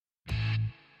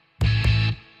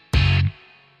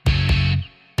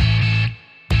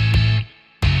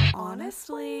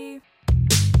Honestly.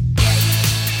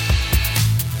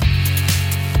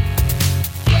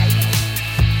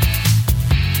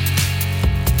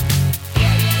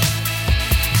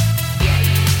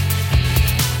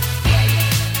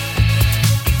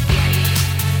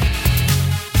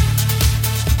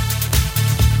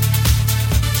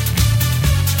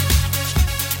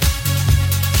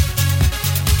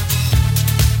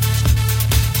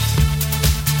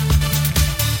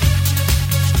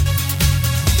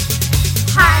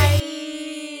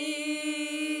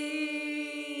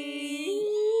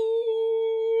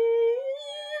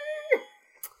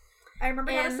 I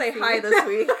remember how to say hi this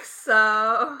week,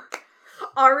 so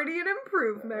already an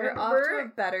improvement. we're off to a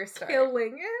better start.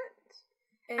 Killing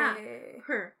it.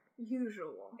 Per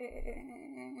Usual.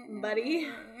 Buddy.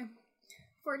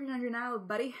 1400 now,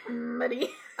 buddy. Buddy.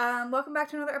 Welcome back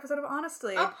to another episode of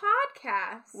Honestly. A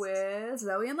podcast. With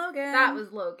Zoe and Logan. That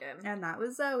was Logan. And that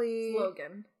was Zoe.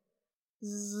 Logan.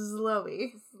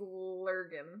 Zloey.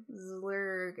 Slurgan.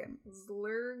 Zlurgan.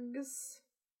 Zlurgs.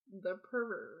 The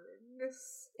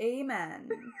pervergs. Amen.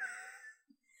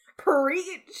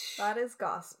 Preach. That is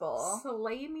gospel.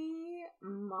 Slay me,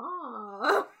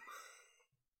 Mom.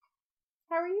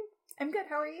 How are you? I'm good.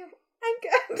 How are you? I'm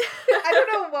good. I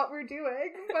don't know what we're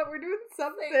doing, but we're doing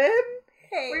something.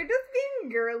 Hey. We're just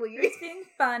being girly. We're just being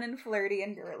fun and flirty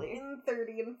and girly. And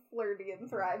 30 and flirty and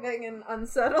thriving and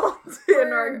unsettled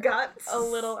in our guts. A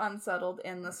little unsettled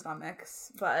in the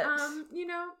stomachs, but you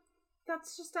know,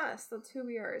 that's just us. That's who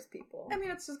we are as people. I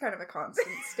mean, it's just kind of a constant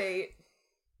state.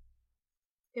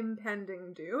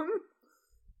 Impending doom.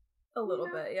 A little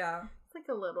bit, yeah. It's like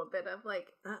a little bit of like,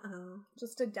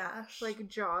 just a dash. like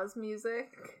Jaws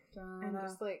music. Dun, And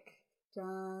just like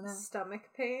dun, stomach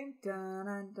pain. dun,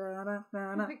 dun, dun, dun,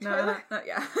 dun, Like dun, Twilight? dun,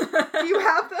 yeah. Do you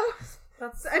have those?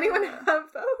 That's Does anyone have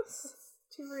those?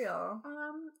 too real.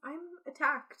 I'm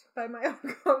attacked by my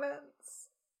own comments.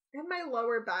 And my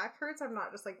lower back hurts. I'm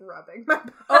not just like rubbing my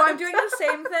back. Oh, I'm doing the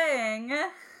same thing.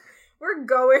 We're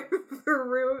going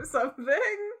through something.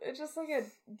 It's just like a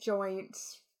joint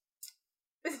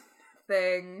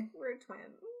thing. We're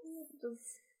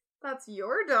twins. That's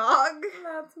your dog.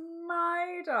 That's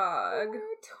my dog.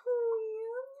 We're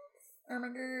twins.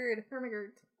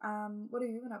 Ermagerd. What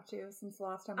have you been up to since the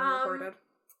last time we recorded?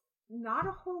 Not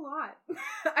a whole lot.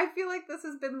 I feel like this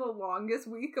has been the longest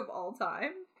week of all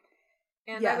time.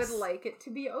 And Yes. I would like it to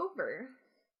be over.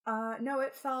 No,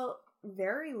 it felt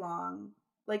very long.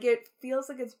 Like, it feels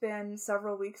like it's been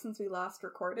several weeks since we last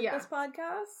recorded this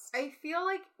podcast. I feel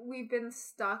like we've been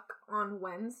stuck on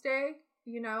Wednesday,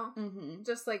 you know? Mm-hmm.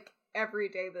 Just like every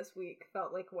day this week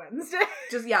felt like Wednesday.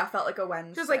 Felt like a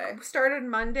Wednesday. Just like started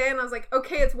Monday and I was like,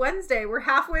 okay, it's Wednesday. We're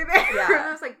halfway there. Yeah. And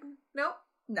I was like, nope.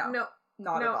 No. No.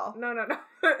 Not at all. No. Not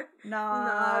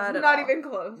at not all. even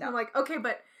close. No. I'm like, okay,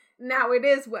 but now it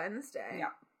is Wednesday. Yeah.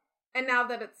 And now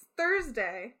that it's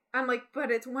Thursday, I'm like,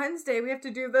 but it's Wednesday. We have to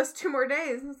do this 2 more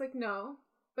days. And it's like, no.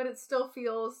 But it still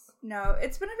feels... No,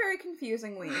 it's been a very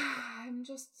confusing week.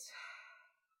 It's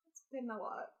been a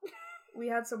lot. We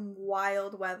had some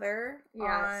wild weather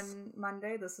Yes. on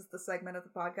Monday. This is the segment of the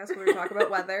podcast where we talk about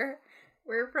weather.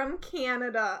 We're from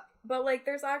Canada. But, like,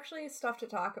 there's actually stuff to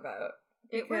talk about.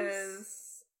 It Because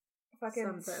was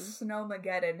fucking something.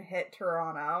 Snowmageddon hit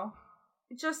Toronto.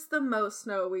 Just the most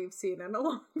snow we've seen in a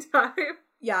long time.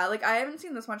 Yeah, like, I haven't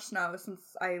seen this much snow since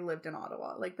I lived in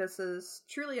Ottawa. Like, this is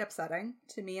truly upsetting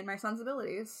to me and my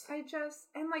sensibilities.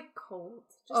 And like cold.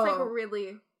 Just like Oh.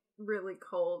 really, really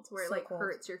cold where So it like cold.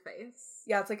 hurts your face.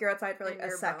 Yeah, it's like you're outside for like And a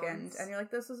your second bones. and you're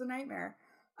like, this is a nightmare.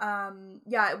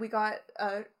 Yeah, we got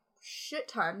a shit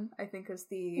ton, I think is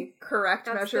the correct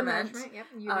That's measurement. the measurement. Yep,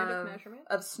 unit of measurement.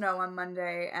 Of snow on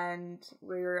Monday, and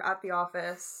we were at the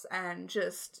office and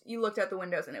just, you looked out the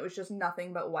windows and it was just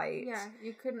nothing but white. Yeah,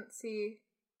 you couldn't see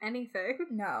anything.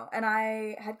 No, and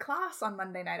I had class on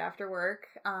Monday night after work,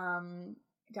 down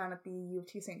at the U of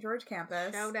T St. George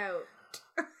campus. Shout out.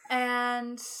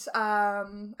 And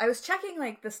I was checking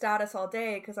like the status all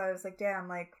day because I was like, damn,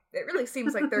 like it really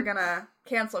seems like they're gonna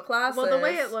cancel classes. Well, the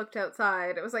way it looked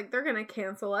outside, it was like they're gonna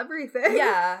cancel everything.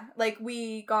 Yeah, like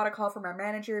we got a call from our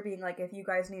manager being like, if you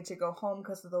guys need to go home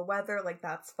because of the weather, like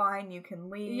that's fine, you can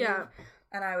leave. Yeah.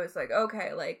 And I was like,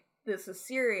 okay, like this is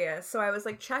serious. So I was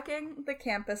like checking the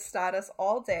campus status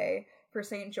all day for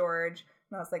St. George,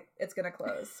 and I was like, it's gonna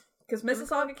close. Because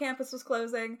Mississauga campus was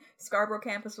closing, Scarborough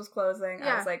campus was closing.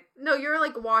 Yeah. I was like... No, you're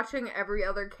like watching every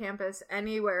other campus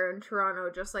anywhere in Toronto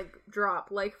just like drop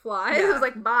like flies. Yeah. It was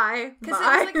like, bye. Because it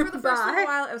was like for the first little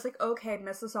while, I was like, okay,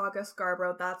 Mississauga,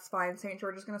 Scarborough, that's fine. St.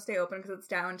 George is going to stay open because it's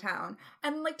downtown.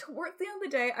 And like towards the end of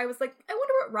the day, I was like, I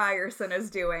wonder what Ryerson is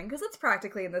doing because it's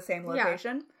practically in the same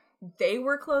location. they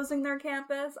were closing their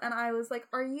campus, and I was like,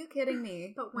 are you kidding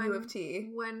me? But U of T.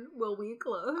 When will we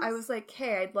close? I was like,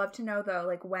 hey, I'd love to know though,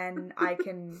 like when I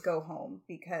can go home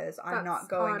because I'm not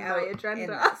going on out my agenda. in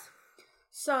this.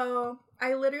 So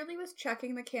I literally was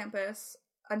checking the campus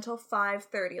until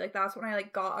 5:30. Like that's when I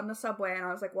like got on the subway, and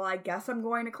I was like, well, I guess I'm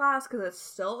going to class because it's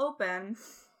still open.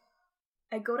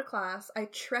 I go to class. I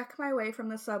trek my way from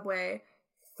the subway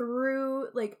through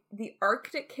like the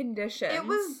Arctic conditions.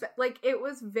 It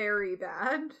was very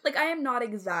bad. Like I am not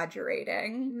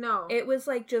exaggerating. No. It was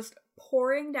like just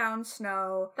pouring down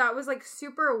snow. That was like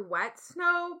super wet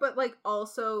snow, but like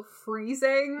also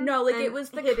freezing. No, like it was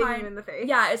the hitting kind you in the face.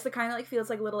 Yeah, it's the kind that like feels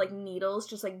like little like needles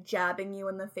just like jabbing you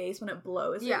in the face when it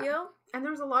blows at you. And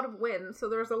there was a lot of wind, so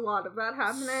there was a lot of that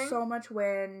happening. So much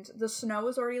wind. The snow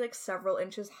was already like several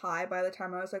inches high by the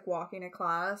time I was like walking to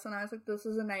class, and I was like, this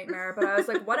is a nightmare. But I was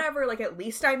like, whatever, like at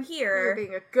least I'm here. You're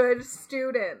being a good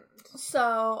student.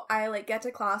 So I like get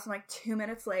to class, I'm like 2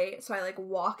 minutes late, so I like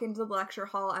walk into the lecture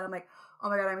hall, and I'm like, oh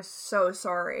my god, I'm so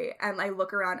sorry. And I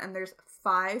look around, and there's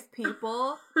 5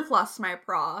 people plus my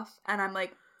prof, and I'm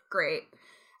like, great.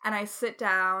 And I sit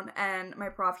down, and my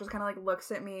prof just kind of like looks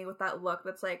at me with that look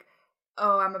that's like,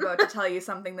 oh, I'm about to tell you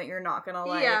something that you're not gonna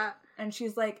like. Yeah. And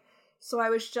she's like, so I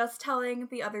was just telling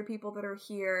the other people that are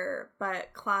here,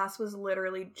 but class was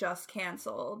literally just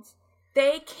canceled.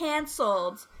 They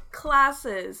canceled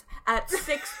classes at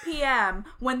 6 p.m.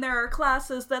 when there are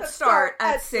classes that start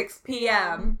at 6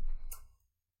 p.m.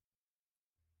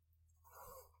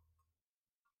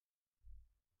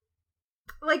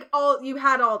 Like you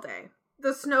had all day.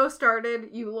 The snow started,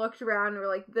 you looked around and were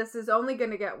like, this is only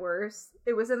gonna get worse.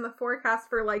 It was in the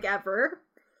forecast for like ever.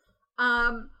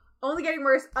 Only getting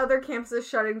worse, other campuses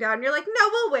shutting down. You're like, no,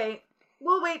 we'll wait.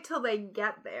 We'll wait till they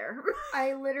get there.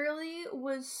 I literally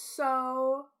was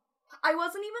so... I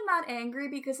wasn't even that angry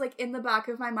because, like, in the back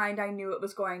of my mind, I knew it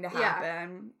was going to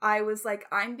happen. Yeah. I was like,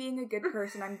 I'm being a good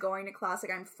person. I'm going to class.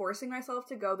 Like, I'm forcing myself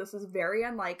to go. This is very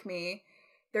unlike me.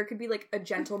 There could be, like, a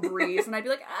gentle breeze, and I'd be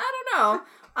like, I don't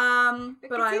know.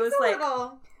 But I was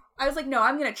like, no,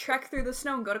 I'm gonna trek through the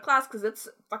snow and go to class because it's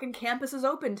fucking campus is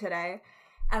open today.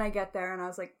 And I get there, and I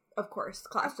was like, of course,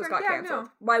 class just got canceled. No.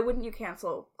 Why wouldn't you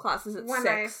cancel classes at 6? When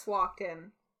I walked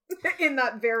in. In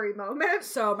that very moment.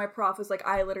 So my prof was like,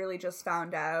 I literally just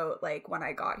found out, like, when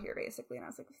I got here, basically. And I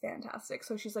was like, fantastic.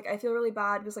 So she's like, I feel really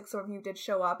bad because, like, some of you did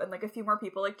show up and, like, a few more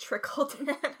people, like, trickled in.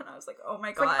 And I was like, oh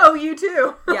my god. Like, oh, you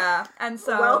too. Yeah. And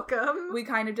so welcome. We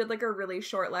kind of did, like, a really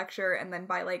short lecture. And then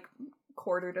by, like,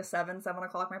 6:45, 7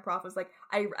 o'clock, my prof was like,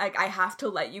 I have to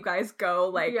let you guys go,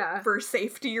 like, for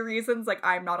safety reasons. Like,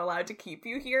 I'm not allowed to keep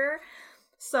you here.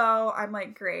 So I'm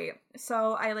like, great.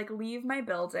 So I like leave my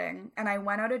building and I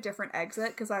went out a different exit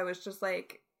because I was just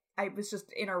like, I was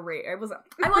just in a rage. I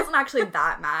wasn't actually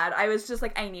that mad. I was just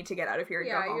like, I need to get out of here and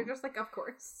go home. You're just like, of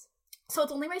course. So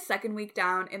it's only my second week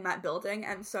down in that building,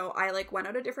 and so I like went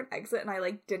out a different exit and I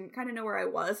like didn't kind of know where I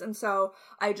was, and so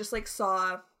I just like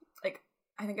saw, like,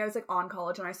 I think I was like on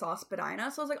College and I saw Spadina,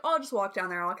 so I was like, oh, I'll just walk down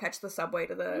there and I'll catch the subway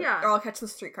to the, or I'll catch the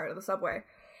streetcar to the subway.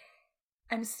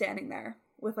 I'm standing there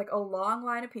with like a long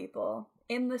line of people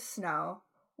in the snow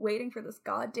waiting for this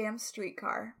goddamn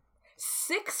streetcar.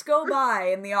 6 go by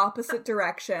in the opposite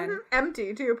direction.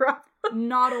 Empty to your problem.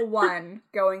 Not a one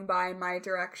going by in my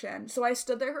direction. So I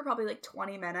stood there for probably like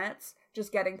 20 minutes,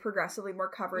 just getting progressively more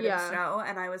covered in snow.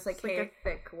 And I was like, hey, like a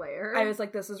thick layer. I was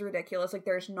like, this is ridiculous. Like,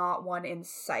 there's not one in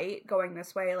sight going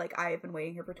this way. Like, I have been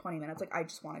waiting here for 20 minutes. Like, I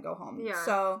just want to go home. Yeah.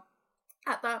 So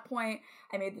at that point,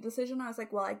 I made the decision. I was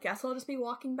like, well, I guess I'll just be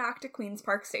walking back to Queen's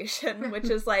Park Station, which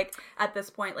is like, at this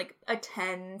point, like a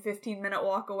 10-15 minute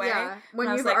walk away. Yeah,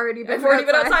 when you've like, already been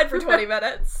outside for 20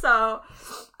 minutes. So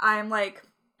I'm like,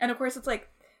 and of course it's like,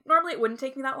 normally it wouldn't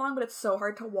take me that long, but it's so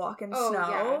hard to walk in snow.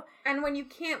 Yeah. And when you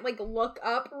can't, like, look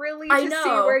up really to see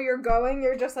where you're going,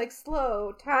 you're just, like,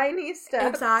 slow, tiny steps.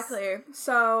 Exactly.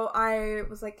 So I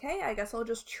was like, hey, I guess I'll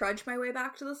just trudge my way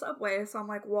back to the subway. So I'm,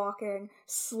 like, walking,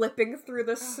 slipping through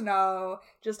the snow,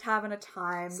 just having a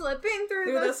time. Slipping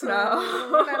through the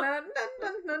snow.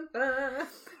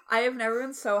 I have never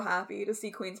been so happy to see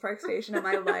Queen's Park Station in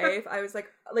my life. I was like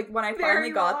when I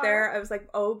finally got there, I was like,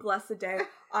 oh, blessed day.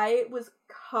 I was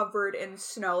covered in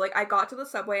snow. Like, I got to the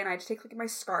subway and I had to take, like, my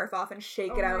scarf off and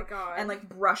shake it out and, like,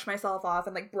 brush myself off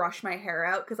and, like, brush my hair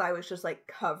out because I was just, like,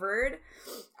 covered.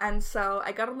 And so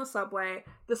I got on the subway.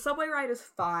 The subway ride is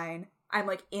fine. I'm,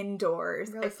 like,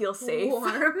 indoors. I feel safe.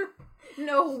 Warm.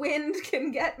 No wind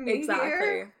can get me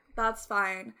here. That's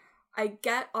fine. I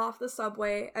get off the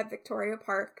subway at Victoria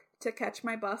Park to catch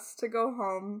my bus to go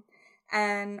home.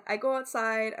 And I go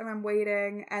outside and I'm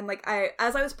waiting, and like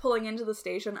as I was pulling into the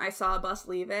station, I saw a bus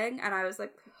leaving, and I was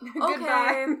like,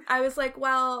 okay. I was like,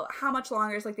 well, how much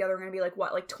longer is like the other one gonna be? Like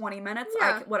what, like 20 minutes?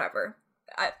 Yeah. Whatever.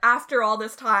 After all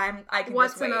this time, I can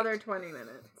What's just wait. another 20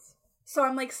 minutes? So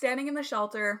I'm like standing in the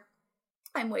shelter,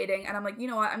 I'm waiting, and I'm like, you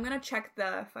know what? I'm gonna check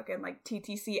the fucking like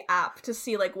TTC app to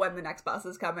see like when the next bus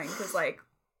is coming, because like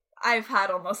I've had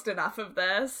almost enough of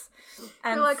this.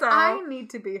 And you're like, so I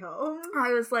need to be home.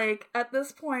 I was like, at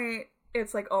this point,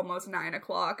 it's like almost 9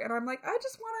 o'clock, and I'm like, I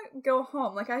just want to go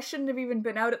home. Like, I shouldn't have even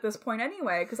been out at this point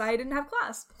anyway, because I didn't have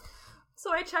class.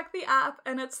 So I check the app,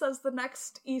 and it says the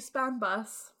next eastbound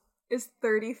bus is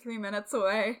 33 minutes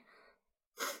away.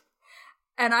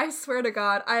 And I swear to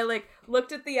God, I like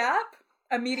looked at the app,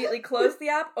 immediately closed the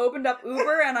app, opened up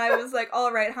Uber, and I was like,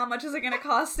 all right, how much is it going to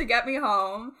cost to get me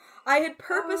home? I had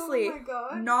purposely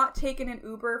not taken an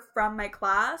Uber from my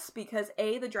class because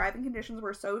A, the driving conditions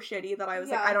were so shitty that I was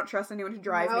like, I don't trust anyone to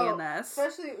drive me in this.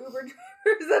 Especially Uber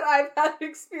drivers that I've had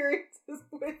experiences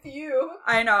with you.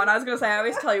 I know, and I was going to say, I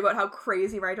always tell you about how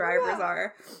crazy my drivers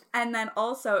are. And then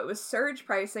also, it was surge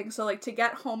pricing, so like to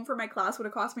get home for my class would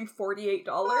have cost me $48.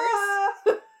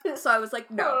 So I was like,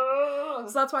 no.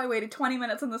 So that's why I waited 20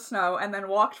 minutes in the snow and then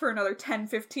walked for another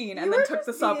 10-15 and then took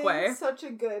the subway. Being such a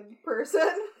good person.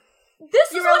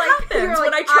 This is what happens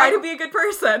when I try to be a good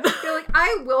person. You're like,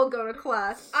 I will go to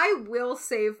class. I will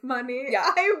save money. Yeah.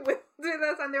 I will do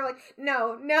this. And they're like,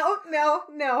 no,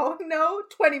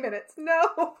 20 minutes.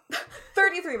 No.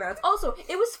 33 minutes. Also,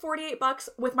 it was $48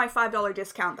 with my $5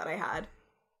 discount that I had.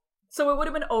 So it would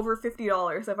have been over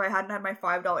 $50 if I hadn't had my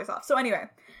 $5 off. So anyway,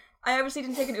 I obviously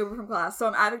didn't take an Uber from class, so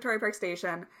I'm at Victoria Park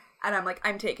Station, and I'm like,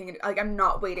 I'm taking it, like, I'm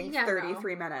not waiting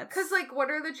 33 minutes. Because, like, what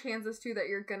are the chances, too, that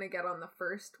you're gonna get on the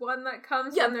first one that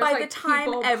comes? Yeah, when there's, by like, the time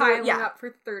people piling up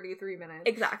for 33 minutes.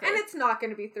 Exactly. And it's not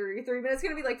gonna be 33 minutes, it's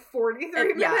gonna be, like, 43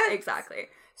 minutes. Yeah, exactly.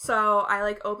 So I,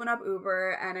 like, open up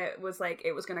Uber, and it was, like,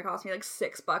 it was gonna cost me, like,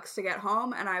 $6 to get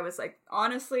home, and I was like,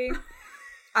 honestly...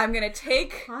 I'm gonna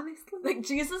take, like,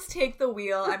 Jesus take the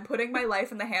wheel. I'm putting my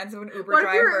life in the hands of an Uber driver. What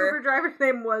if your Uber driver's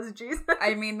name was Jesus?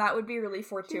 I mean, that would be really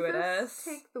fortuitous. Jesus,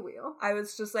 take the wheel. I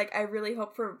was just like, I really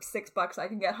hope for $6 I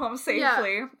can get home safely.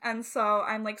 Yeah. And so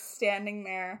I'm, like, standing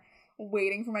there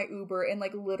waiting for my Uber in,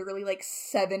 like, literally, like,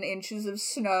 7 inches of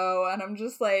snow, and I'm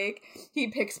just like, he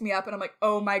picks me up, and I'm like,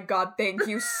 oh my God, thank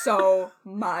you so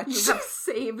much. You have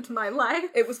saved my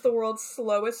life. It was the world's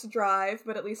slowest drive,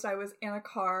 but at least I was in a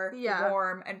car,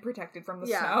 warm, and protected from the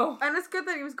snow. And it's good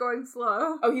that he was going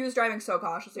slow. Oh, he was driving so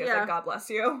cautiously. I was like, God bless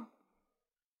you.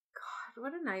 God,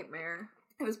 what a nightmare.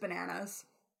 It was bananas.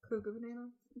 Cuckoo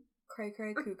bananas? Cray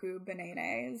cray cuckoo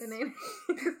bananas. Bananas.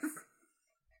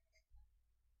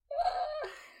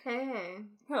 Hey.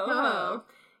 Ho ho.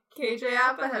 KJ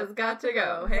Appa has got to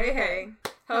go. Hey hey.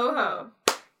 Ho ho.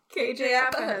 KJ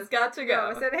Appa has got to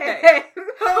go. I said hey.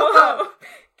 Ho ho.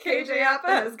 KJ Appa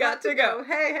has got to go.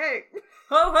 Hey hey.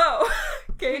 Ho ho.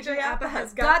 KJ Appa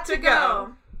has got to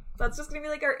go. That's just gonna be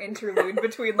like our interlude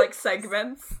between like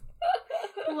segments.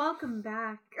 Welcome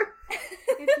back.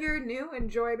 If you're new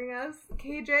and joining us,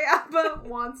 KJ Appa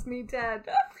wants me dead.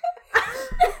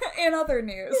 In other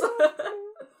news.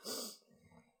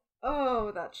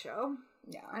 Oh, that show.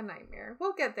 Yeah. A nightmare.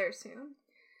 We'll get there soon.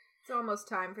 It's almost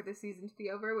time for the season to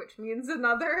be over, which means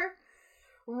another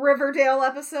Riverdale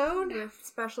episode. With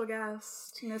special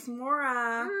guest, Miss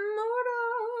Mora. Mora.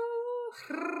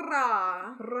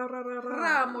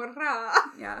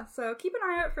 Yeah, so keep an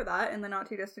eye out for that in the not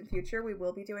too distant future. We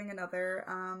will be doing another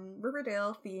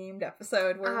Riverdale themed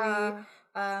episode where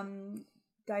we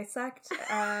dissect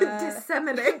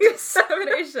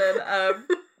dissemination of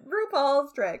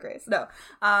RuPaul's Drag Race. No,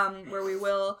 where we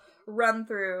will run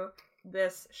through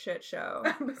this shit show.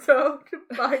 Episode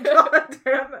by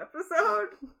goddamn episode.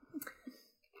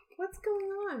 What's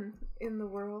going on in the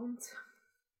world?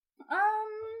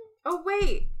 Oh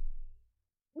wait.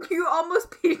 You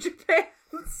almost peed your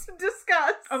pants.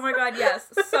 Discuss. Oh my God, yes.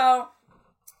 So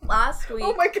last week,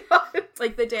 oh my God,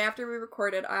 like the day after we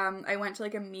recorded, I went to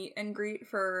like a meet and greet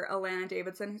for Alana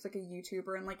Davidson, who's like a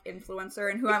YouTuber and like influencer,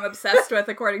 and who I'm obsessed with,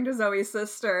 according to Zoe's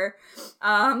sister. She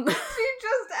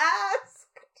just asked.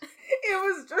 It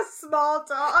was just small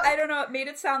talk. I don't know. It made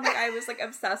it sound like I was like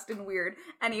obsessed and weird.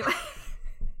 Anyway.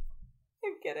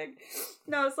 I'm kidding.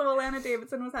 No, so Alana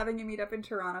Davidson was having a meetup in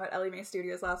Toronto at Ellie Mae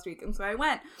Studios last week, and so I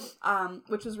went,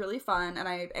 which was really fun, and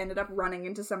I ended up running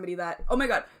into somebody that, oh my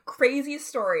God, crazy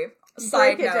story.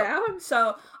 Side note. Down.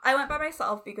 So I went by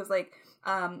myself because, like,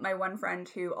 my one friend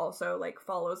who also, like,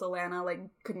 follows Alana, like,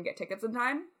 couldn't get tickets in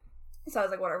time. So I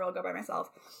was like, whatever, I'll go by myself.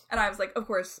 And I was, like, of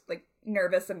course, like,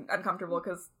 nervous and uncomfortable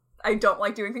because I don't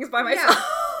like doing things by myself.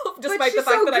 Despite she's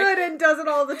the fact so that good and does it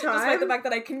all the time. despite the fact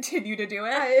that I continue to do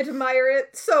it. I admire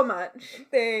it so much.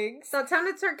 Thanks. That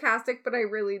sounded sarcastic, but I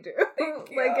really do.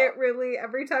 Thank you. Like, it really,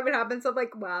 every time it happens, I'm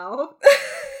like, wow.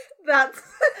 That's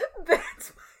my girl.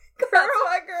 That's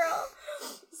my girl.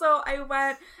 So I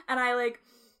went and I like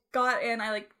got in,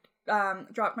 I like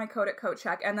dropped my coat at coat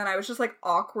check, and then I was just like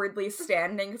awkwardly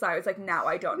standing because I was like, now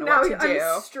I don't know what to do.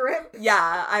 I'm stripped.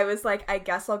 Yeah, I was like, I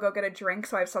guess I'll go get a drink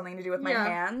so I have something to do with my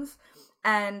hands.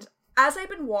 And as I'd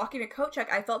been walking to coat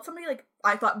check, I felt somebody like,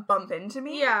 I thought bump into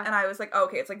me. Yeah. And I was like,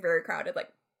 okay, it's like very crowded, like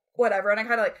whatever. And I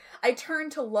kind of like, I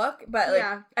turned to look, but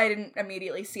like I didn't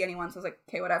immediately see anyone, so I was like,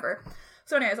 okay, whatever.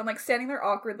 So anyways, I'm like standing there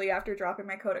awkwardly after dropping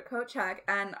my coat at coat check,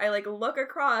 and I like look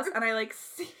across and I like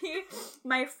see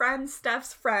my friend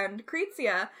Steph's friend,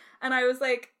 Cretia, and I was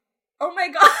like, oh my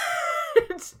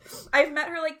god. I've met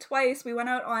her like twice. We went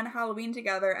out on Halloween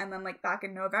together, and then like back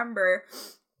in November,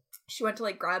 she went to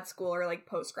like grad school or like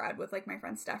post-grad with like my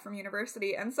friend Steph from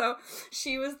university, and so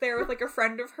she was there with like a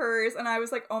friend of hers, and I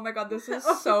was like, oh my god, this is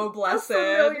so blessed. A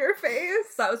familiar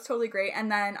face. So that was totally great.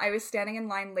 And then I was standing in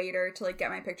line later to like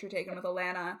get my picture taken with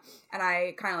Alana, and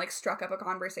I kind of like struck up a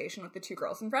conversation with the two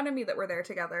girls in front of me that were there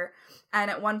together.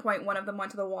 And at one point, one of them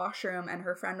went to the washroom, and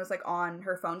her friend was like on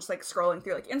her phone just like scrolling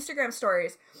through like Instagram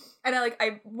stories. And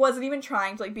I wasn't even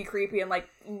trying to like be creepy and like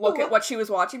look at what she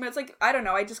was watching, but it's like, I don't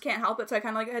know, I just can't help it. So I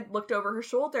kind of like had looked over her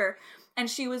shoulder, and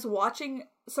she was watching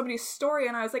somebody's story,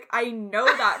 and I was like, I know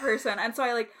that person. And so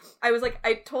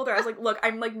I told her, I was like, look,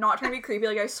 I'm like not trying to be creepy,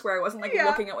 like I swear I wasn't like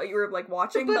looking at what you were like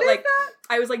watching, but like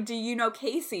I was like, do you know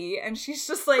Casey? And she's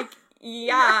just like,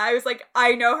 yeah. I was like,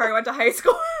 I know her, I went to high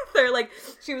school with her. Like,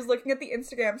 she was looking at the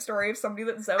Instagram story of somebody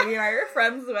that Zoe and I are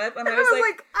friends with, and I was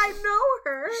like, I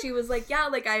know her. She was like, yeah,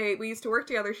 like we used to work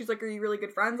together. She's like, are you really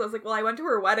good friends? I was like, well, I went to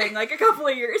her wedding like a couple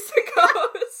of years ago.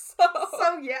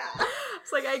 So yeah.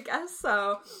 It's like, I guess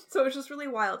so. So it was just really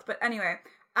wild. But anyway,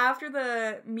 after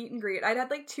the meet and greet, I'd had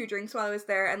like 2 drinks while I was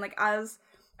there, and like as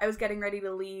I was getting ready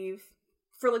to leave,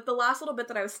 for like the last little bit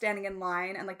that I was standing in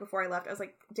line, and like before I left, I was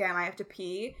like, damn, I have to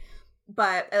pee.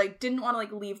 But I like didn't want to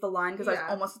like leave the line because I was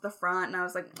almost at the front, and I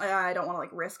was like, I don't want to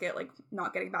like risk it, like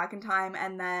not getting back in time.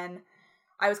 And then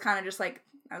I was kind of just like,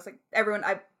 I was like,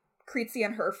 Creetsy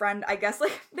and her friend, I guess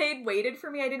like they'd waited for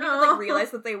me. I didn't even like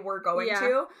realize that they were going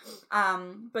to.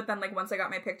 But then like once I got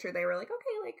my picture, they were like,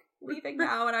 okay, like leaving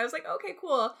now. And I was like, okay,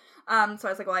 cool. So I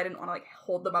was like, well, I didn't want to like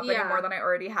hold them up any more than I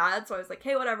already had. So I was like,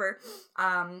 hey, whatever.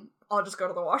 I'll just go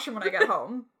to the washroom when I get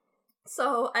home.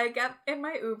 So I get in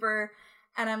my Uber,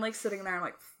 and I'm like sitting there, I'm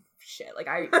like, shit, like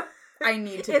I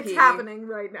need to pee. It's happening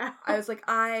right now. I was like,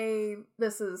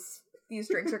 these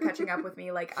drinks are catching up with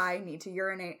me, like I need to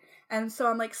urinate. And so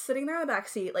I'm like sitting there in the back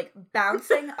seat, like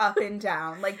bouncing up and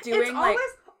down, like doing it's like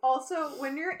also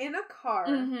when you're in a car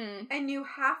and you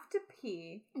have to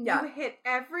pee, you hit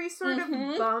every sort of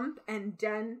bump and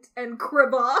dent and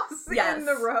crevasse in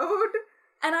the road.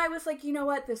 And I was like, you know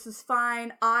what? This is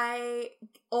fine. I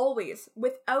always,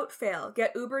 without fail,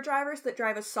 get Uber drivers that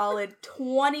drive a solid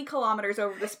 20 kilometers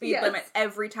over the speed limit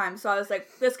every time. So I was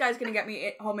like, this guy's going to get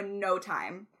me home in no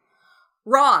time.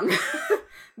 Wrong.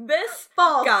 This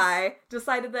guy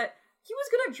decided that he was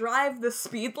going to drive the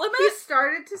speed limit. He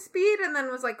started to speed and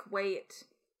then was like, wait.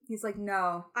 He's like,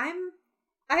 no. I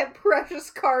have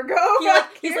precious cargo.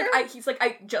 He's like,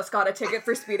 I just got a ticket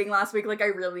for speeding last week. Like, I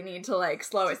really need to like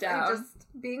slow it down. I'm just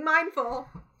being mindful.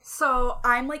 So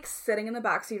I'm like sitting in the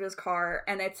backseat of his car,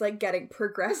 and it's like getting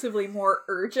progressively more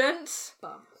urgent.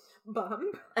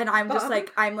 Bump. And I'm just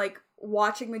like, I'm like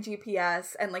watching the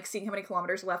GPS and like seeing how many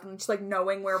kilometers left, and just like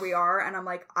knowing where we are. And I'm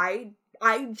like, I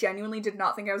genuinely did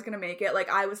not think I was gonna make it. Like,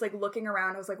 I was like looking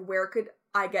around. I was like, where could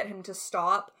I get him to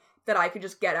stop that I could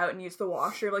just get out and use the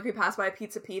washroom? Like, we passed by a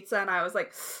pizza, and I was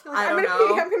like, I don't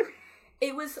know. I'm gonna pee.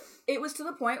 It was to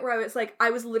the point where I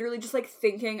was literally just like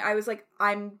thinking, I was like,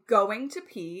 I'm going to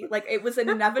pee. Like, it was an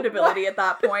inevitability at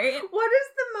that point. What is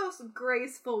the most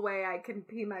graceful way I can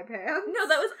pee my pants? No,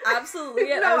 that was absolutely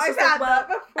it. No,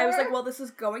 I was like, well, this is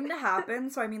going to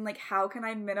happen. So I mean, like, how can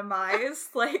I minimize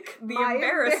like the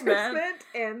embarrassment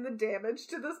and the damage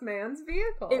to this man's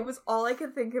vehicle? It was all I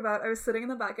could think about. I was sitting in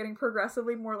the back getting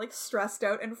progressively more like stressed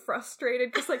out and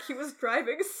frustrated because like he was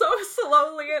driving so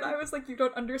slowly, and I was like, you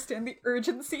don't understand the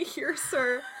urgency here,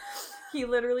 sir. He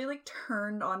literally like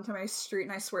turned onto my street,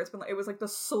 and I swear it was like the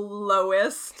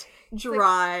slowest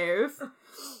drive.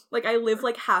 Like, I live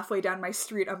like halfway down my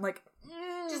street. I'm like,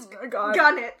 just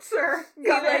gun it, sir.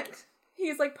 Gun it.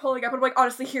 He's like pulling up, and I'm like,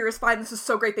 honestly, here is fine. This is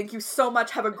so great. Thank you so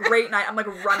much. Have a great night. I'm like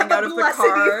running out of the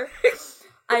car.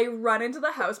 I run into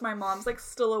the house. My mom's, like,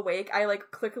 still awake. I,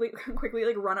 like, quickly,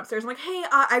 like, run upstairs. I'm like, hey,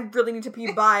 I really need to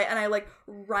pee, bye. And I, like,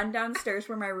 run downstairs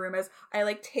where my room is. I,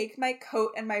 like, take my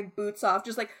coat and my boots off,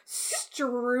 just, like,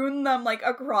 strewn them, like,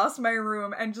 across my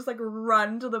room and just, like,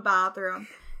 run to the bathroom.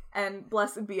 And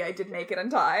blessed be, I did make it in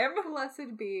time.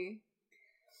 Blessed be.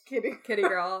 Kitty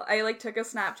girl. I, like, took a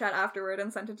Snapchat afterward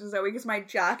and sent it to Zoe because my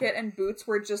jacket and boots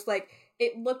were just, like,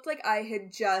 it looked like I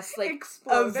had just, like,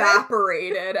 exploded.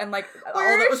 Evaporated, and, like, all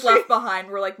that was left behind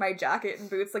were, like, my jacket and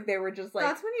boots. Like, they were just, like...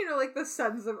 That's when you know, like, the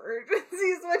sense of urgency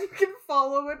is when you can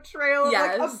follow a trail of,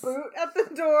 like, a boot at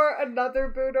the door, another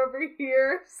boot over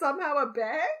here, somehow a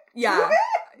bag? Yeah.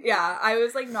 Yeah, I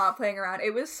was, like, not playing around.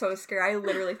 It was so scary. I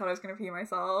literally thought I was gonna pee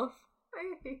myself.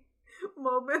 I hate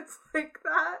moments like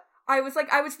that. I was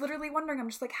literally wondering, I'm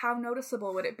just like, how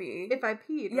noticeable would it be? If I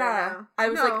peed yeah. right now. I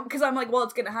was like, because I'm like, well,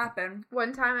 it's gonna happen.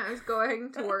 One time I was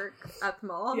going to work at the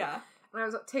mall. Yeah. And I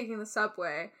was taking the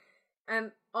subway.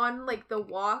 And on, like, the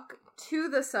walk to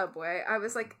the subway, I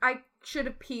was like, I should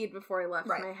have peed before I left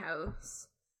my house.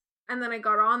 And then I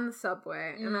got on the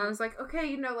subway, and I was like, okay,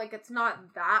 you know, like, it's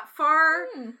not that far.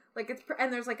 Like, it's,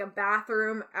 and there's, like, a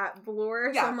bathroom at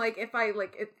Bloor. So I'm like, if I,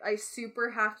 like, I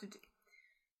super have to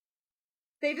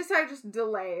they decided just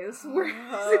delays.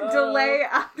 Delay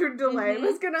after delay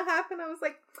was gonna happen. I was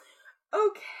like,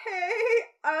 okay,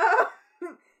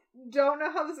 don't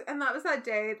know how this, and that was that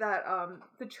day that,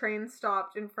 the train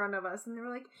stopped in front of us, and they were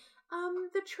like,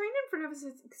 the train in front of us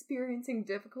is experiencing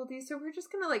difficulties, so we're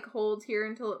just gonna, like, hold here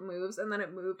until it moves, and then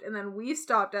it moved, and then we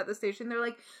stopped at the station. They're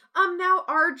like, now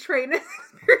our train is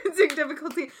experiencing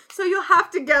difficulty, so you'll have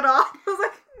to get off. I was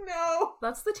like, no.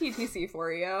 That's the TTC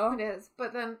for you. It is,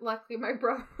 but then luckily my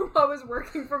brother-in-law was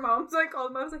working from home, so I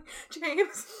called him. I was like,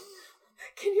 James,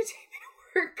 can you take me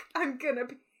to work? I'm gonna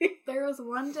be. There was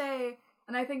one day,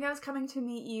 and I think I was coming to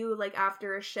meet you, like,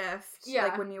 after a shift. Yeah.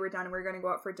 Like, when you were done and we were going to go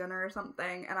out for dinner or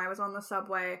something. And I was on the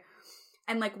subway.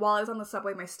 And, like, while I was on the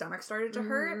subway, my stomach started to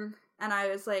hurt. And I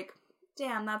was like,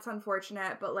 damn, that's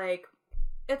unfortunate. But, like,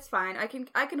 it's fine. I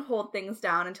can hold things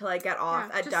down until I get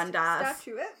off at Dundas.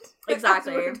 Statue it. Exactly. That's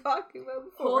what we were talking about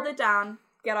before. Hold it down.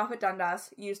 Get off at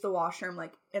Dundas. Use the washroom,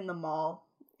 like, in the mall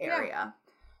area. Yeah.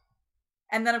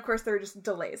 And then, of course, there were just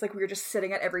delays. Like, we were just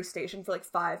sitting at every station for, like,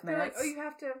 5 minutes. Like, oh, you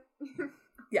have to...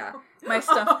 Yeah. My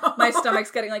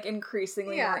stomach's getting, like,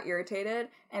 increasingly more irritated.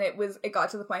 And it got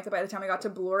to the point that by the time I got to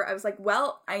Bloor, I was like,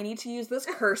 well, I need to use this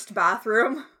cursed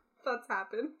bathroom. That's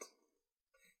happened.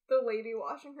 The lady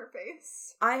washing her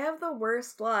face. I have the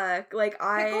worst luck. Like,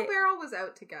 Pickle Barrel was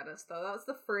out to get us, though. That was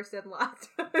the first and last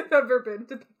time I've ever been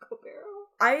to Pickle Barrel.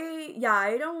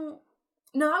 I don't...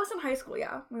 No, that was in high school,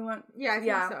 yeah. We went... Yeah, I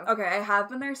think so. Okay, I have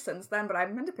been there since then, but I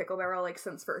haven't been to Pickle Barrel, like,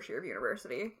 since first year of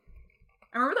university.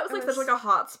 I remember that was, like, such, like, a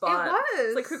hot spot. It was.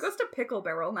 It's like, who goes to Pickle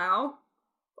Barrel now?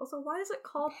 Also, why is it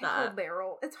called that? Pickle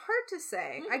Barrel. It's hard to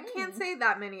say. I can't say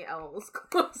that many L's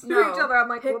close to each other. I'm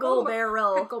like, Pickle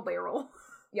Barrel. Pickle Barrel.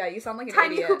 Yeah, you sound like an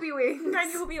Tiny idiot. Hoopy Wings.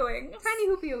 Tiny Hoopy Wings. Tiny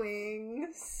Hoopy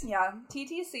Wings. Yeah,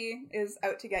 TTC is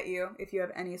out to get you if you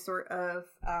have any sort of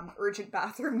urgent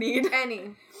bathroom need.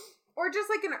 Any. Or just,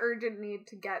 like, an urgent need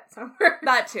to get somewhere.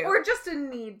 That too. Or just a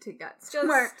need to get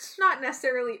somewhere. Not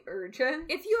necessarily urgent.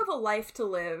 If you have a life to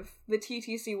live, the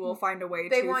TTC will find a way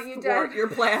to want you thwart dead. your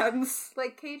plans.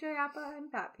 Like KJ Apa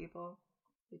and Fat People.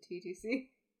 The TTC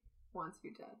wants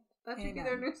you dead. That should be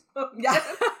their new slogan. Yeah.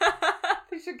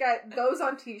 They should get those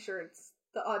on t-shirts.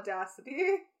 The audacity.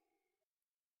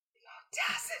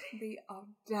 The audacity.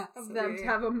 Of them to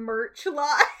have a merch line.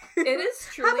 It is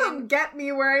truly... Have them get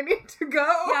me where I need to go.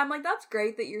 Yeah, I'm like, that's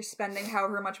great that you're spending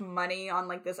however much money on,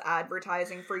 like, this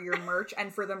advertising for your merch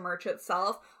and for the merch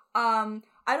itself. I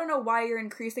don't know why you're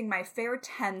increasing my fare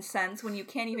 10 cents when you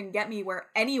can't even get me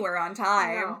anywhere on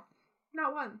time. No,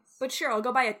 not once. But sure, I'll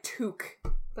go buy a toque.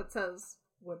 That says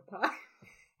wood pie.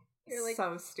 You're like,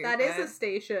 so stupid. That is a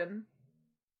station.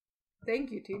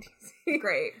 Thank you, TTC.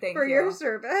 Great, thank you. For your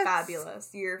service. Fabulous.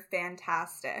 You're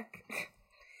fantastic.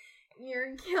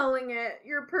 You're killing it.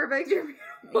 You're perfect. You're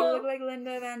beautiful. You look like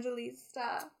Linda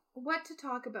Evangelista. What to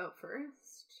talk about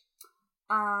first?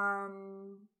 Ariana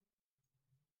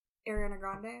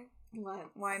Grande? Let's.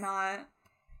 Why not?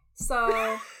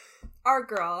 So, our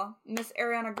girl, Miss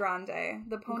Ariana Grande,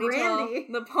 the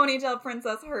ponytail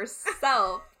princess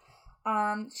herself,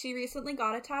 she recently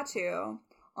got a tattoo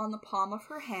on the palm of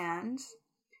her hand,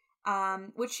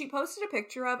 which she posted a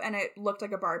picture of, and it looked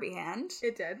like a Barbie hand.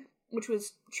 It did. Which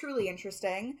was truly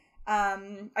interesting.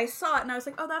 I saw it and I was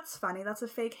like, oh, that's funny. That's a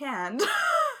fake hand.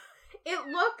 It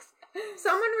looks...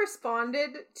 Someone responded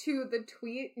to the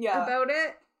tweet about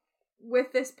it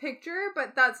with this picture,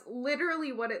 but that's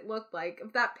literally what it looked like.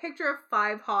 That picture of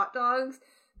 5 hot dogs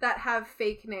that have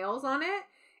fake nails on it.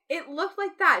 It looked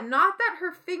like that. Not that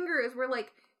her fingers were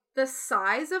like the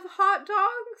size of hot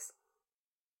dogs.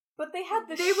 But they had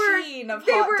the sheen of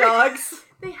hot dogs.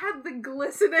 They had the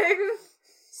glistening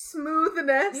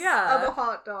smoothness of a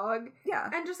hot dog. Yeah.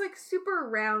 And just like super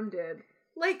rounded.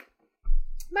 Like,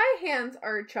 my hands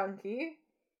are chunky.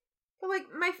 But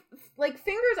my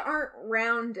fingers aren't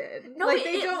rounded. No, like,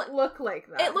 they don't look like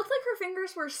that. It looked like her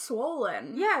fingers were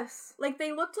swollen. Yes. Like,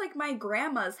 they looked like my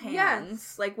grandma's hands.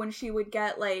 Yes. Like, when she would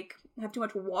get, like, have too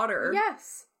much water.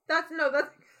 Yes. That's, I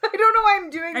don't know why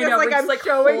I'm doing this. I know, like, I'm just,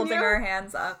 showing holding you. our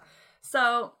hands up.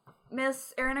 So,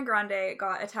 Miss Ariana Grande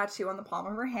got a tattoo on the palm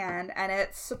of her hand, and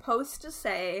it's supposed to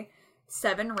say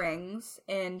 7 rings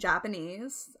in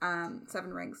Japanese.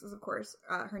 7 Rings is, of course,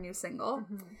 her new single.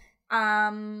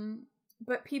 Mm-hmm.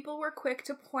 But people were quick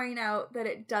to point out that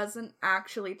it doesn't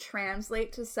actually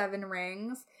translate to 7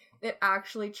 rings. It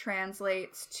actually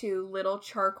translates to little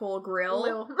charcoal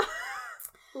grill.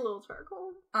 Little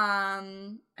charcoal.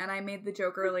 And I made the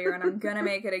joke earlier, and I'm gonna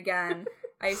make it again.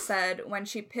 I said, when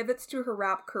she pivots to her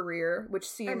rap career, which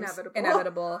seems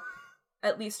inevitable,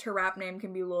 at least her rap name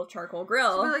can be Little Charcoal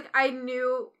Grill. So, like, I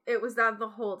knew it was that the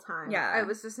whole time. Yeah. I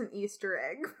was just an Easter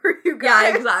egg for you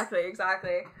guys. Yeah,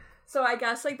 exactly. So I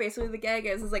guess, like, basically the gag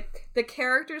is like, the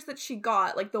characters that she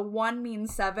got, like, the one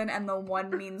means 7 and the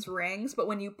one means rings, but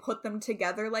when you put them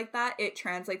together like that, it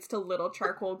translates to Little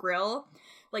Charcoal Grill.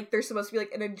 Like, there's supposed to be,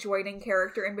 like, an adjoining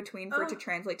character in between for it to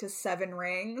translate to 7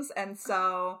 rings, and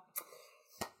so,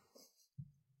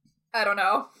 I don't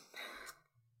know.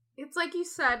 It's like you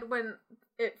said when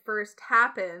it first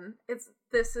happened,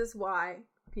 this is why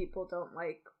people don't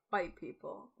like white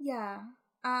people. Yeah.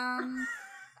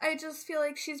 I just feel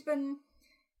like she's been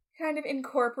kind of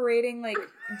incorporating, like,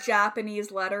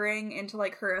 Japanese lettering into,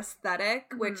 like, her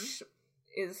aesthetic, which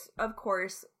is, of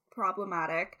course,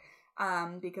 problematic,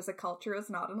 because a culture is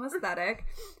not an aesthetic.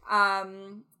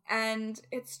 And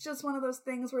it's just one of those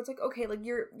things where it's like, okay, like,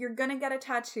 you're gonna get a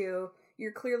tattoo,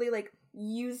 you're clearly, like,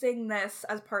 using this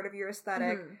as part of your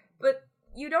aesthetic, but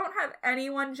you don't have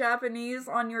anyone Japanese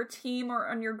on your team or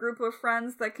on your group of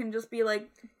friends that can just be like,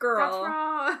 girl,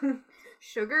 that's wrong.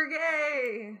 Sugar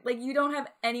gay. Like, you don't have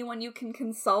anyone you can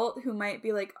consult who might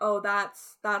be like, oh,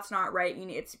 that's not right.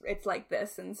 It's like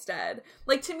this instead.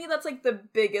 Like, to me, that's, like, the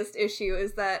biggest issue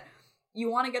is that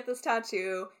you want to get this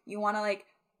tattoo, you want to, like,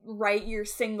 write your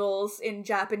singles in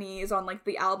Japanese on, like,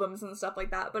 the albums and stuff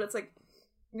like that, but it's like,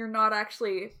 you're not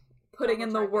actually putting in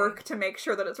the work to make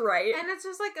sure that it's right. And it's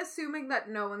just, like, assuming that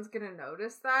no one's gonna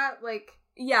notice that. Like,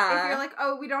 yeah. If you're like,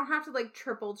 oh, we don't have to, like,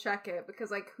 triple check it because,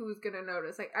 like, who's gonna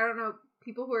notice? Like, I don't know,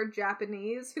 people who are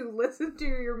Japanese who listen to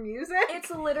your music.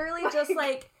 It's literally just,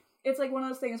 like, it's, like, one of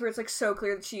those things where it's, like, so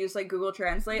clear that she used, like, Google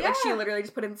Translate. Yeah. Like, she literally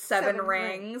just put in 7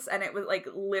 rings, and it was, like,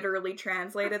 literally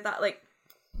translated that, like,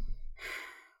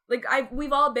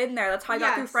 we've all been there. That's how I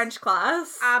got through French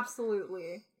class.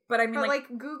 Absolutely. But I mean, like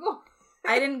Google.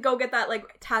 I didn't go get that,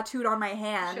 like, tattooed on my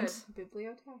hand.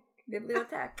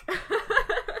 Bibliothèque.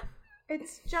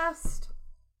 It's just,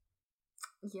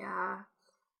 yeah.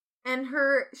 And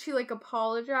she, like,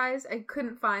 apologized. I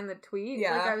couldn't find the tweet.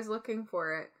 Yeah. Like, I was looking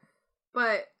for it.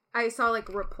 But I saw, like,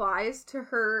 replies to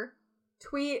her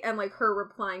tweet and, like, her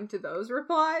replying to those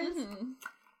replies. Mm-hmm.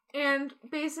 And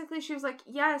basically she was like,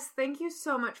 yes, thank you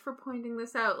so much for pointing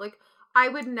this out. Like, I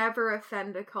would never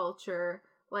offend a culture,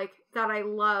 like, that I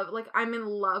love. Like, I'm in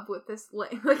love with this,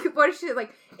 like, what is she,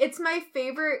 like, it's my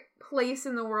favorite place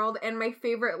in the world and my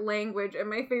favorite language and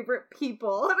my favorite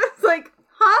people. And it's like,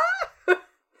 huh?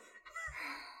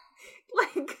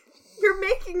 Like, you're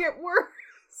making it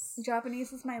worse.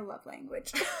 Japanese is my love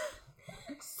language.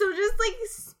 So just, like,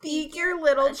 speak your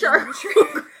little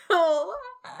charcoal.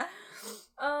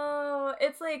 Oh,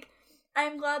 it's like,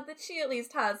 I'm glad that she at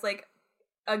least has, like,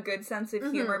 a good sense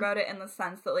of humor about it, in the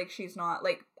sense that, like, she's not,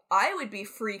 like, I would be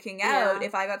freaking out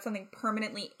if I got something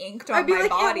permanently inked on my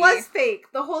body. It was fake.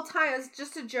 The whole time it was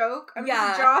just a joke. I'm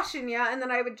just joshing ya, and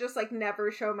then I would just, like,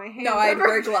 never show my hand. No, I'd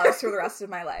wear gloves for the rest of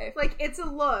my life. Like, it's a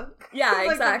look. Yeah,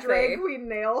 like exactly. Like drag queen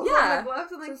nails on the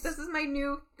gloves, and, like, this is my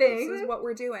new thing. This is what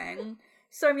we're doing.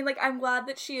 So, I mean, like, I'm glad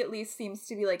that she at least seems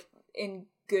to be, like, in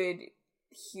good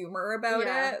humor about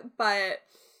it, but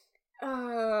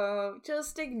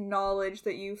just acknowledge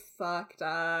that you fucked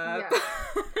up.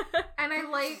 Yeah. And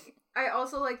I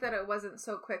also like that it wasn't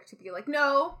so quick to be like,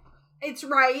 no, it's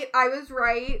right, I was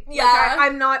right. Yeah. Like,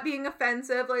 I'm not being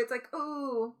offensive. Like, it's like,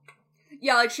 ooh.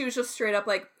 Yeah, like, she was just straight up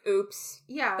like, oops.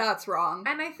 Yeah. That's wrong.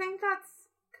 And I think that's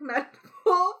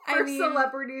commendable for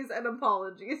celebrities and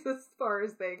apologies as far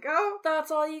as they go.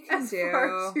 That's all you can do. As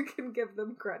far as you can give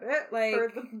them credit, like,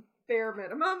 for the bare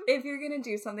minimum. If you're gonna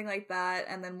do something like that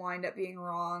and then wind up being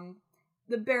wrong,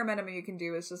 the bare minimum you can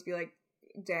do is just be like,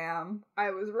 damn,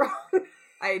 I was wrong.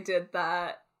 I did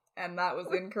that, and that was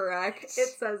incorrect.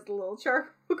 It says the little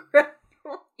charcoal gravel.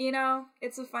 You know,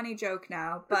 it's a funny joke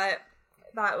now, but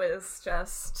that was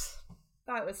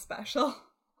special.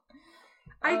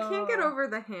 I can't get over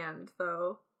the hand,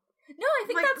 though. No, I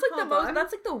think Like,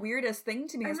 that's like the weirdest thing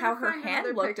to me is I'm how gonna her find hand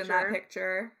another looked in that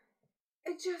picture.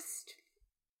 It just...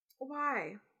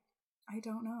 Why? I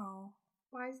don't know.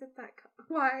 Why is it that...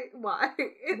 Why?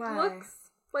 It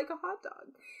looks like a hot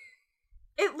dog.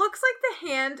 It looks like the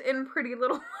hand in Pretty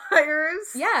Little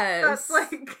Liars. Yes. That's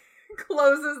like...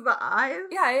 closes the eyes.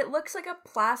 Yeah, it looks like a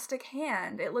plastic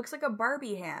hand. It looks like a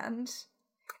Barbie hand.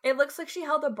 It looks like she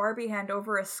held a Barbie hand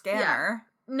over a scanner.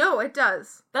 No, it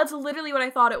does. That's literally what I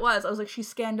thought it was. I was like, she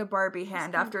scanned a Barbie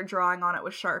hand after drawing on it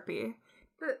with Sharpie.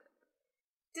 But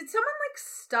did someone like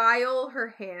style her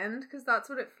hand? Because that's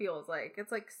what it feels like.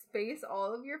 It's like space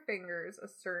all of your fingers a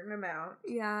certain amount.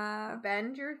 Yeah.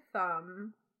 Bend your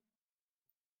thumb.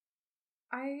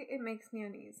 It makes me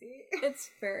uneasy. It's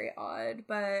very odd,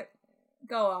 but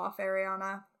go off,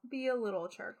 Ariana. Be a little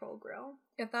charcoal grill.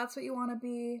 If that's what you want to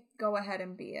be, go ahead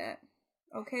and be it.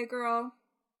 Okay, girl?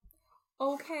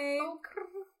 Okay. Oh,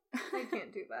 I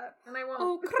can't do that. And I won't.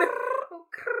 Oh, Oh,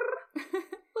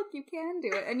 look, you can do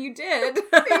it, and you did.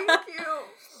 Thank you.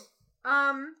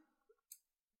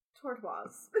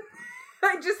 Tortoise.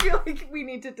 I just feel like we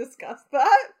need to discuss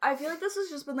that. I feel like this has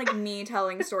just been like me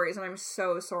telling stories, and I'm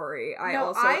so sorry. I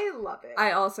love it.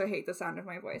 I also hate the sound of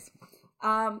my voice.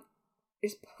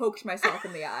 Just poked myself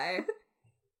in the eye.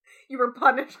 You were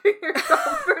punishing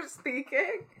yourself for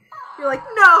speaking. You're like,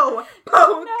 no,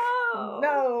 poke,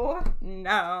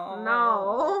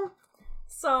 no.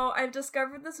 So I've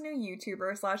discovered this new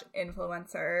YouTuber /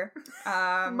 influencer.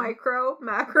 Micro,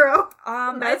 macro,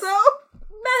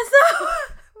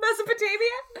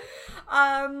 Mesopotamia.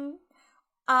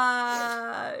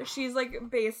 She's like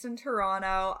based in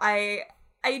Toronto. I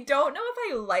don't know if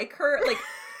I like her. Like,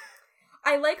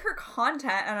 I like her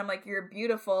content, and I'm like, you're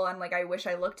beautiful, and like, I wish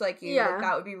I looked like you. Yeah. Like,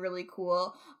 that would be really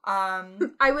cool.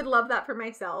 I would love that for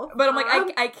myself. But I'm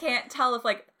like, I can't tell if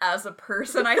like as a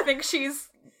person I think she's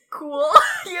cool,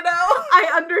 you know?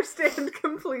 I understand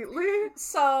completely.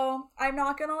 So I'm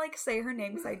not gonna like say her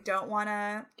name because I don't want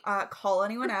to call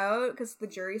anyone out because the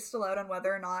jury's still out on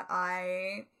whether or not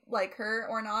I like her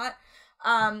or not.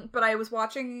 But I was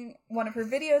watching one of her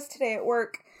videos today at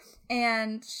work,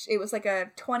 and it was like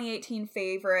a 2018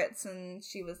 favorites, and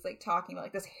she was like talking about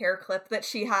like this hair clip that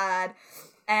she had,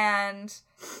 and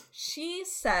she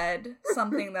said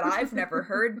something that I've never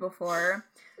heard before.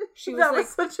 She was that like, was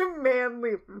such a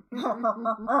manly.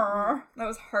 that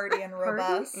was hearty and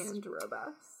robust. Hearty and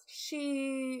robust.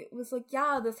 She was like,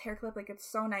 yeah, this hair clip, like, it's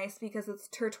so nice because it's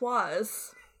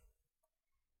turquoise.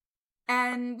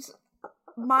 And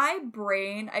my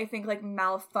brain, I think, like,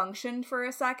 malfunctioned for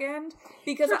a second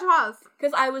because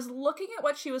I was looking at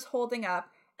what she was holding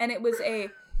up, and it was a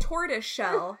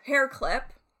tortoiseshell hair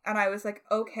clip, and I was like,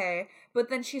 okay. But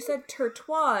then she said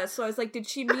turquoise, so I was like, did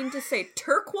she mean to say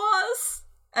turquoise?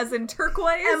 As in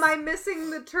turquoise? Am I missing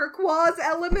the turquoise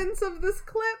elements of this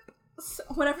clip? So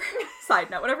side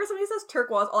note, whenever somebody says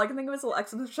turquoise, all I can think of is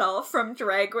Alexa Michelle from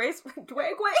Drag Race. When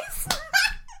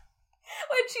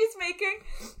she's making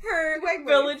her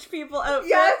village people outfit.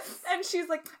 Yes! And she's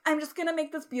like, I'm just gonna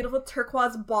make this beautiful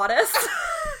turquoise bodice.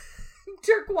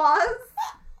 Turquoise?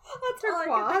 That's all I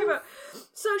can think about.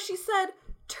 So she said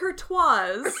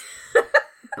turquoise,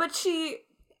 but she,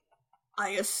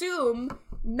 I assume,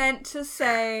 meant to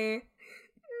say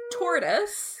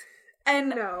tortoise.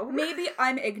 And maybe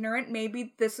I'm ignorant.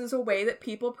 Maybe this is a way that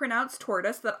people pronounce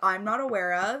tortoise that I'm not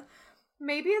aware of.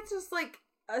 Maybe it's just like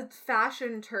a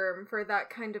fashion term for that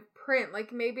kind of print.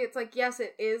 Like maybe it's like, yes,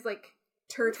 it is like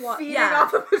turquoise, feeding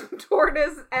off of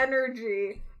tortoise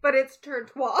energy, but it's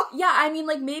turquoise. Yeah, I mean,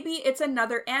 like maybe it's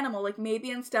another animal. Like maybe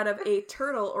instead of a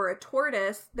turtle or a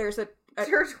tortoise, there's a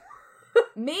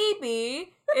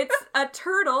maybe it's a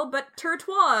turtle, but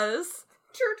turquoise.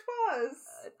 Turquoise.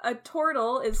 A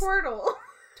turtle is tortoise.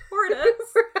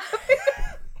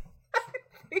 I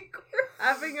think we're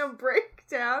having a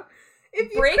breakdown.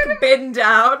 Bin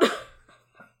down.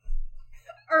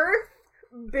 Earth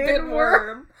bin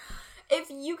worm. If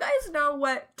you guys know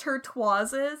what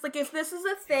turquoise is, like if this is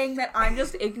a thing that I'm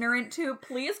just ignorant to,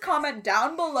 please comment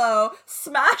down below,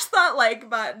 smash that like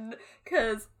button,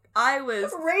 because I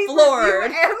was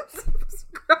floored. And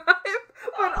subscribe,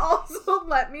 but also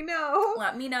let me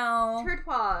know.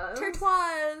 Turquoise.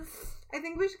 I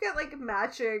think we should get like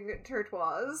matching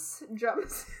turquoise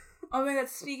jumpsuits. Oh my god,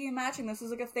 speaking of matching, this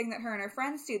is like a thing that her and her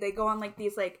friends do. They go on like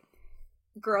these like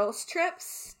girls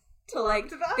trips to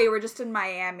like they were just in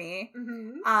Miami,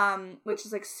 which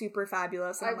is like super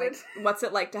fabulous. And like, what's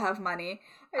it like to have money?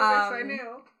 I wish I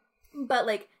knew. But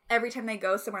like every time they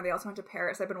go somewhere, they also went to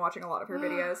Paris. I've been watching a lot of her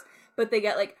videos, but they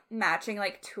get like matching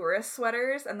like tourist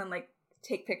sweaters and then like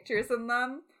take pictures in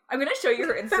them. I'm gonna show you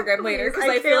her Instagram later because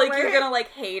I feel like you're gonna like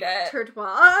hate it.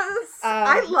 Turtoise.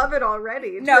 I love it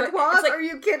already. No, Turtoise, like, are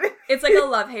you kidding? It's like a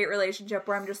love-hate relationship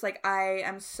where I'm just like, I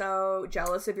am so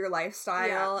jealous of your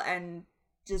lifestyle and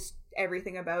just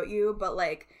everything about you, but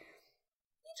like,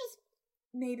 you just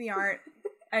maybe aren't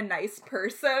a nice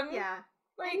person. Yeah.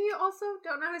 Like, and you also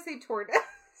don't know how to say tortoise.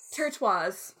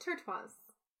 Turtoise. Turtoise.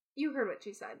 You heard what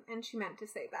she said, and she meant to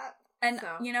say that. And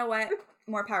you know what?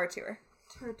 More power to her.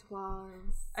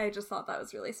 Turtoise. I just thought that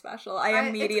was really special. I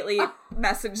immediately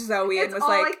messaged Zoe and was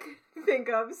like... I can think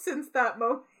of since that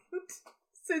moment.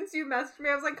 Since you messaged me,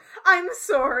 I was like, I'm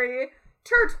sorry.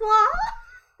 Turtoise?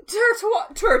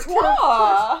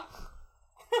 Turtoise!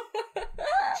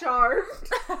 Charmed.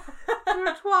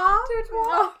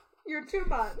 Turtoise? You're too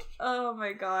much. Oh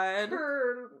my god.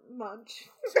 Much.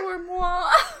 Pour moi.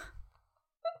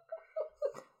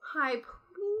 Hi,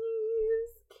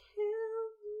 please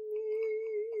kill me.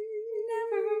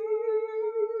 Never.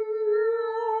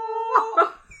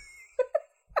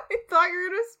 I thought you were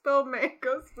gonna spill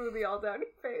mango smoothie all down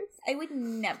your face. I would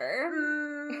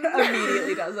never.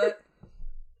 Immediately does it.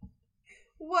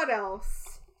 What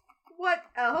else? What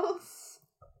else?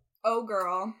 Oh,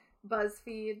 girl.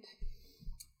 BuzzFeed.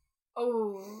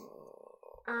 Oh.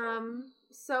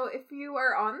 So if you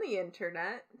are on the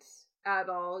internet at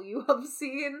all, you have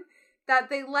seen that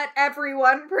they let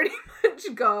everyone pretty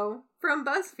much go from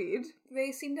BuzzFeed.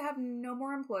 They seem to have no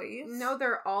more employees. No,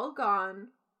 they're all gone.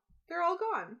 They're all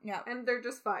gone. Yeah. And they're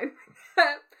just fine.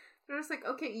 They're just like,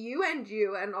 okay, you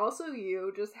and also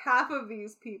you, just half of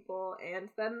these people, and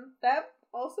then them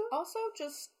also?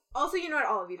 Also, you know what,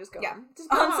 all of you just go. Yeah. Just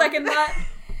go on home. second thought.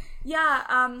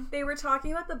 Yeah, they were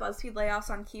talking about the BuzzFeed layoffs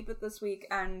on Keep It this week,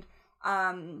 and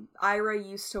Ira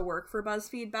used to work for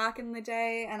BuzzFeed back in the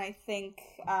day, and I think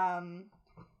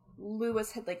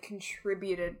Louis had like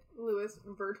contributed. Louis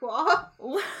Virtois,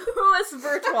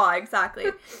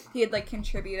 exactly. He had like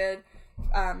contributed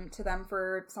to them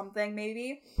for something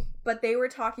maybe, but they were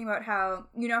talking about how,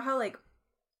 you know how like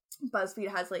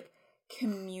BuzzFeed has like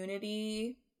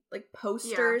community like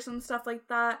posters and stuff like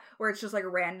that, where it's just like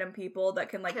random people that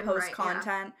can like post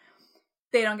content.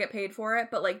 They don't get paid for it,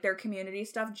 but like their community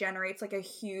stuff generates like a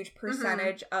huge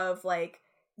percentage of like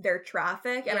their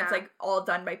traffic, and it's like all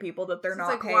done by people that they're not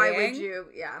like, paying. Why would you?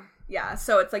 Yeah,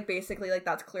 so it's like basically like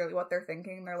that's clearly what they're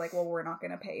thinking. They're like, well, we're not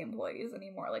going to pay employees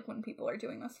anymore, like when people are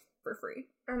doing this for free.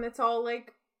 And it's all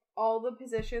like all the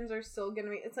positions are still going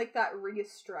to be. It's like that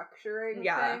restructuring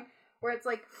thing. Where it's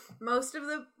like most of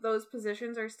those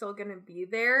positions are still going to be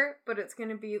there, but it's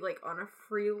going to be like on a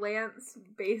freelance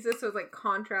basis. So it's like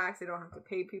contracts. They don't have to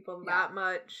pay people that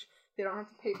much. They don't have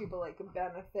to pay people like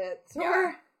benefits.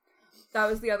 Yeah. That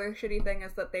was the other shitty thing,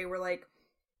 is that they were like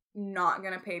not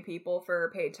going to pay people for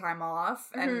paid time off.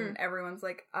 And everyone's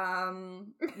like,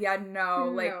 yeah,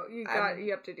 no, like no,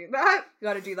 you have to do that. You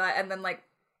got to do that. And then like,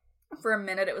 for a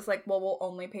minute it was like, well, we'll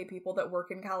only pay people that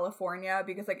work in California,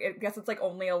 because like I guess it's like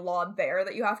only a law there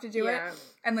that you have to do it.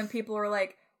 And then people were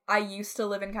like, I used to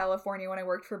live in California when I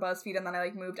worked for BuzzFeed, and then I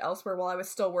like moved elsewhere while I was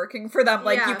still working for them.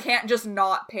 Like you can't just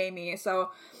not pay me.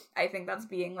 So I think that's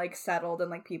being like settled,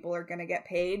 and like people are gonna get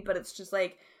paid, but it's just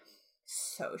like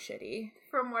so shitty.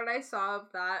 From what I saw of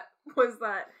that was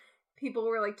that people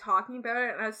were like talking about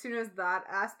it, and as soon as that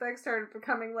aspect started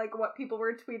becoming like what people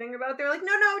were tweeting about, they were like,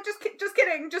 no, just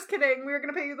kidding, we were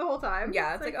gonna pay you the whole time.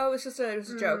 Yeah, it's like oh, it's a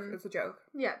joke. It's a joke.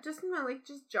 Yeah, just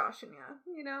joshing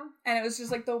you know. And it was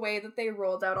just like the way that they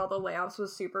rolled out all the layoffs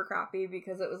was super crappy,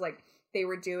 because it was like they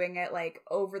were doing it like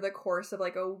over the course of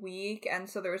like a week, and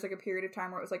so there was like a period of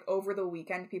time where it was like over the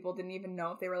weekend people didn't even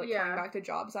know if they were like coming back to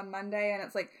jobs on Monday. And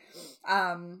it's like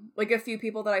a few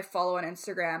people that I follow on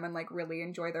Instagram and like really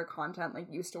enjoy their content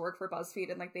like used to work for BuzzFeed,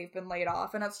 and like they've been laid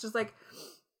off, and it's just like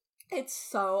it's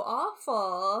so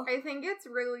awful. I think it's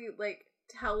really like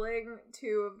telling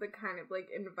too of the kind of like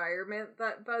environment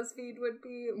that BuzzFeed would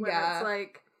be when it's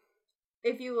like,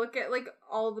 if you look at, like,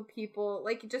 all the people,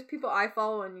 like, just people I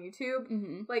follow on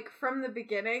YouTube, like, from the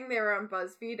beginning, they were on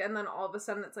BuzzFeed, and then all of a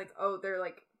sudden it's like, oh, they're,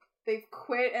 like, they've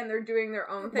quit, and they're doing their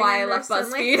own thing. Why I left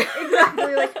BuzzFeed.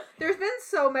 Exactly. Like, there's been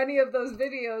so many of those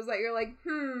videos that you're like,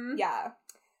 Yeah.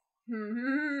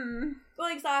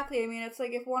 Well, exactly. I mean, it's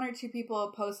like if one or two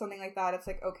people post something like that, it's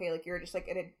like, okay, like you're just like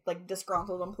a like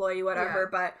disgruntled employee, whatever.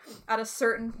 But at a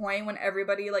certain point when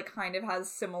everybody like kind of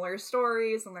has similar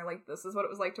stories and they're like, this is what it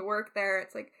was like to work there,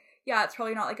 it's like, yeah, it's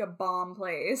probably not like a bomb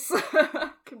place.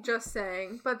 Just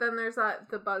saying. But then there's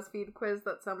the BuzzFeed quiz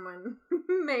that someone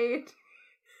made.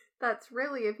 That's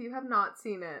really, if you have not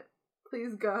seen it,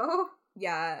 please go.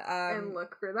 Yeah. And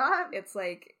look for that. It's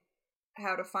like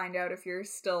how to find out if you're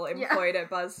still employed at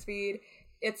BuzzFeed.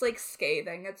 It's like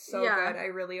scathing. It's so good. I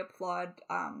really applaud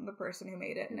the person who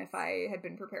made it, and if I had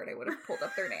been prepared I would have pulled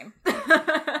up their name.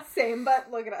 Same,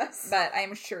 but look at us. But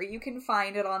I'm sure you can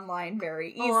find it online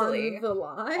very easily. On the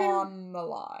line. On the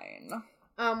line.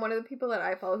 One of the people that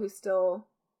I follow who still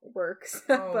works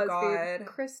at BuzzFeed, God.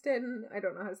 Kristen, I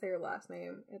don't know how to say her last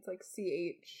name. It's like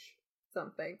CH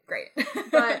something. Great.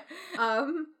 But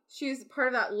she's part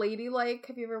of that Ladylike.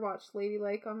 Have you ever watched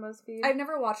Ladylike on BuzzFeed? I've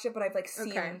never watched it, but I've like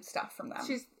seen stuff from them.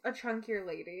 She's a chunkier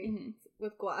lady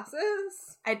with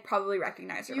glasses. I'd probably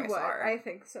recognize her if I saw her. I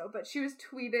think so. But she was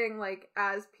tweeting like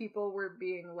as people were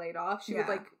being laid off, she would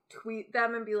like tweet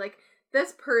them and be like,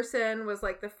 this person was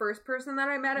like the first person that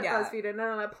I met at BuzzFeed,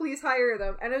 and please hire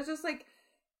them. And it was just like,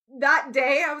 that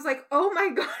day I was like, oh my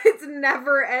god, it's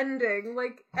never ending.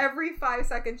 Like every 5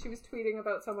 seconds she was tweeting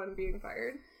about someone being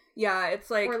fired. Yeah, it's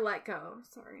like, or let go,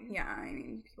 sorry. Yeah, I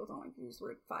mean, people don't like to use the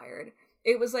word fired.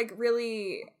 It was like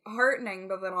really heartening,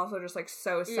 but then also just like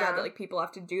so sad that like people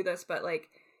have to do this, but like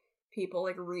people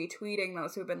like retweeting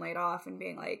those who've been laid off and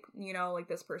being like, you know, like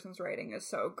this person's writing is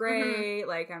so great,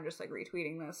 like I'm just like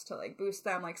retweeting this to like boost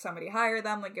them, like somebody hire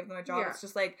them, like give them a job. It's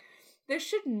just like, this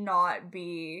should not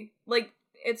be like,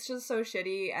 it's just so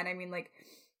shitty. And I mean, like,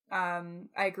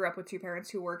 I grew up with two parents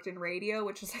who worked in radio,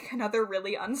 which is like another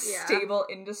really unstable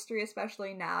industry,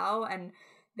 especially now, and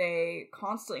they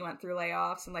constantly went through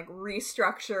layoffs and like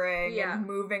restructuring and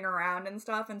moving around and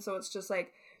stuff, and so it's just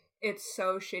like, it's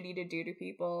so shitty to do to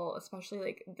people, especially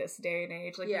like this day and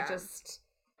age. Like you just,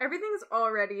 everything's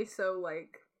already so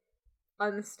like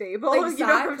unstable. Exactly. You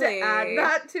don't have to add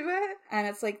that to it. And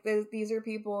it's like these are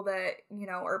people that, you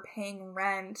know, are paying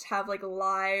rent, have like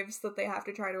lives that they have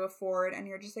to try to afford, and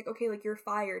you're just like, okay, like you're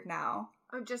fired now.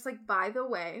 I'm just like, by the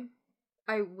way,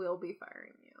 I will be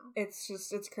firing you. It's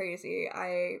just, it's crazy.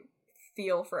 I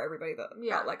feel for everybody that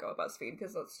got let go of BuzzFeed,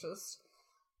 because that's just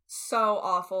so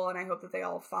awful, and I hope that they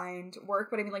all find work.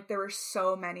 But I mean, like, there were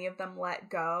so many of them let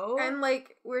go. And,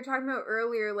 like, we were talking about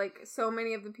earlier, like, so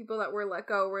many of the people that were let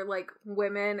go were, like,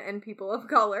 women and people of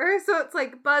color. So it's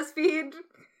like, BuzzFeed,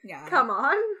 come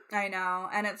on. I know.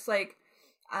 And it's like,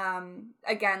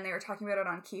 again, they were talking about it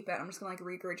on Keep It. I'm just gonna, like,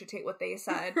 regurgitate what they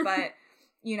said. But,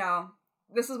 you know,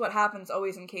 this is what happens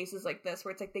always in cases like this,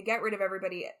 where it's like, they get rid of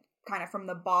everybody kind of from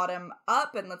the bottom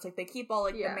up, and it's like they keep all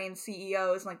like the main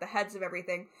CEOs and like the heads of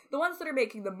everything, the ones that are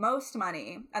making the most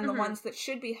money, and the ones that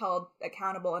should be held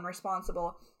accountable and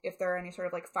responsible if there are any sort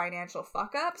of like financial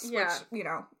fuck ups, which, you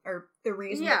know, are the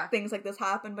reason that things like this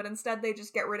happen. But instead they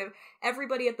just get rid of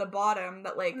everybody at the bottom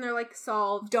that like, and they're like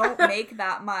solved, don't make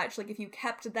that much. Like if you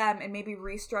kept them and maybe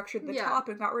restructured the top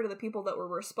and got rid of the people that were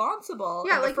responsible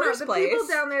in the first place. The people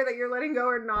down there that you're letting go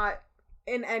are not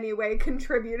in any way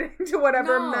contributing to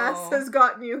whatever mess has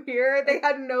gotten you here. They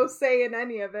had no say in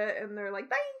any of it, and they're like,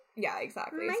 bye. Yeah,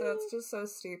 exactly. Bye. So it's just so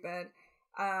stupid.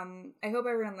 I hope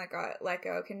everyone that got let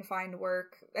go can find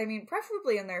work. I mean,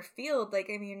 preferably in their field. Like,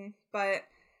 I mean, but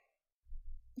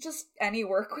just any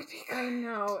work would be good. I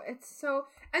know. It's so...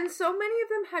 And so many of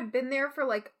them had been there for,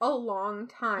 like, a long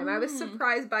time. I was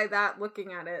surprised by that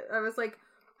looking at it. I was like,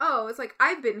 oh, it's like,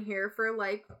 I've been here for,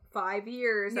 like, 5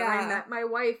 years, and I met my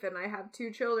wife, and I have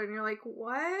 2 children. You're like,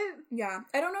 what? Yeah.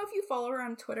 I don't know if you follow her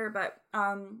on Twitter, but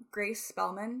Grace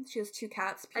Spellman, she has 2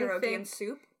 cats, Pierogi and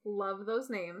Soup. Love those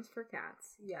names for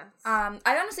cats. Yes. I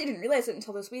honestly didn't realize it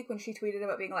until this week when she tweeted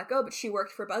about being let go, but she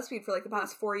worked for BuzzFeed for, like, the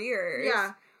past 4 years.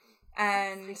 Yeah.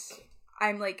 And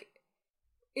I'm like,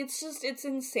 it's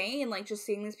insane, like, just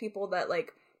seeing these people that,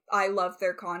 like, I love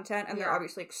their content, and they're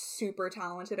obviously, like, super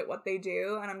talented at what they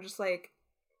do, and I'm just like,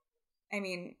 I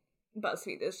mean,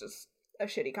 BuzzFeed is just a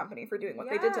shitty company for doing what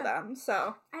they did to them,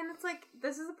 so. And it's like,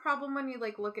 this is a problem when you,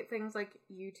 like, look at things like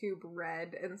YouTube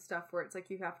Red and stuff, where it's like,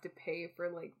 you have to pay for,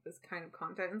 like, this kind of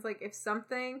content. It's like, if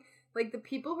something, like, the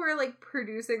people who are, like,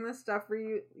 producing this stuff for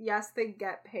you, yes, they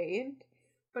get paid,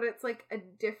 but it's, like, a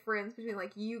difference between,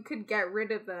 like, you could get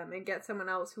rid of them and get someone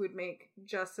else who would make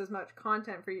just as much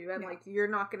content for you, and, like, you're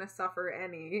not gonna suffer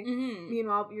any.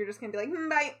 Meanwhile, you're just gonna be like,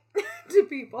 bye, to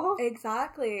people.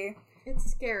 Exactly.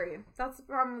 It's scary. That's the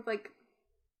problem with, like,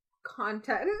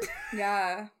 content.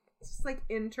 Yeah. It's just like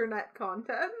internet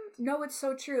content. No, it's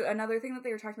so true. Another thing that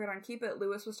they were talking about on Keep It,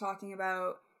 Lewis was talking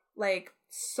about, like,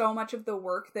 so much of the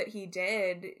work that he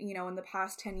did, you know, in the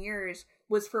past 10 years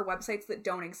was for websites that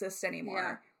don't exist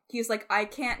anymore. Yeah. He's like, I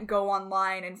can't go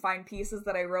online and find pieces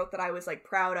that I wrote that I was, like,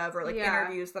 proud of, or, like,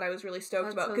 interviews that I was really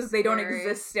stoked about, because they don't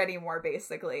exist anymore,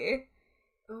 basically.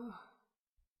 Ugh.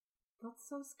 That's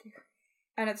so scary.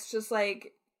 And it's just,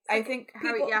 like, I think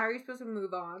people... how are you supposed to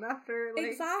move on after, like...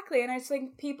 Exactly, and I just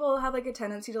think people have, like, a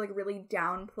tendency to, like, really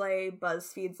downplay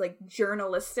BuzzFeed's, like,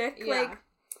 journalistic, like,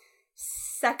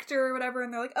 sector or whatever,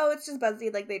 and they're like, oh, it's just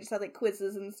BuzzFeed, like, they just have, like,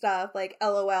 quizzes and stuff, like,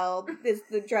 LOL, is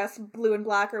the dress blue and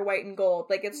black or white and gold?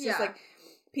 Like, it's just, like,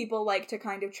 people like to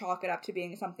kind of chalk it up to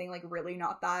being something, like, really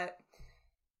not that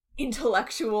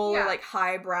intellectual or, like,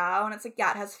 highbrow, and it's like,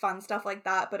 yeah, it has fun stuff like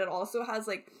that, but it also has,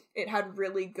 like, it had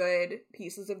really good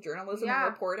pieces of journalism and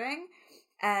reporting,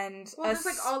 and there's,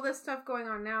 like, all this stuff going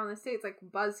on now in the States, like,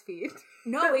 BuzzFeed.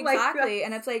 No, exactly, like,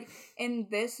 and it's, like, in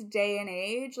this day and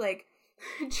age, like,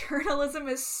 journalism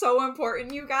is so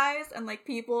important, you guys, and, like,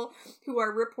 people who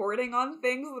are reporting on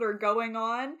things that are going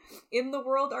on in the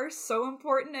world are so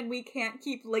important, and we can't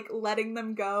keep, like, letting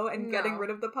them go and getting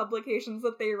rid of the publications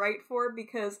that they write for,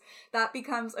 because that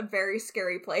becomes a very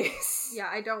scary place. Yeah,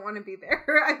 I don't want to be there.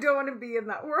 I don't want to be in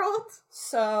that world.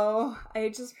 So, I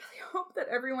just really hope that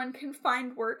everyone can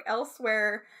find work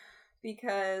elsewhere,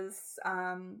 because,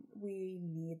 we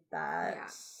need that. Yeah.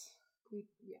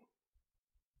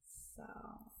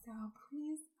 So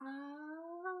please,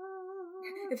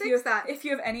 if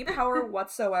you have any power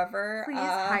whatsoever, please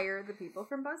hire the people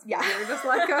from BuzzFeed. Yeah, or just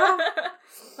let go.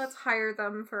 Let's hire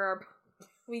them for our.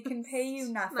 We can pay you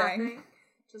nothing.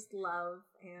 Just love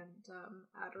and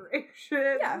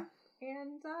adoration. Yeah,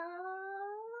 and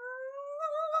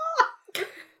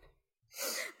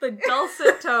the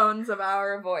dulcet tones of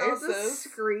our voices. I'll just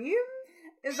scream.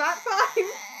 Is that fine?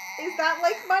 Is that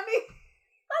like money?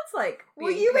 That's like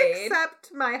being Will you paid.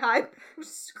 accept my high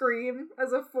scream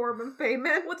as a form of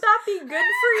payment? Would that be good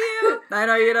for you? I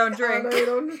know you don't drink. I know you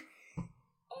don't drink.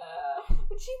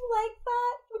 Would you like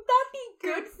that? Would that be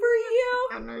good for you?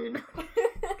 I know you don't.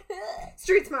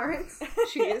 Street smarts.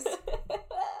 Cheese.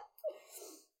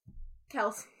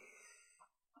 Kelsey.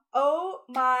 Oh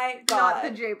my god. Not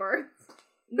the J Barnes.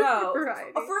 No. For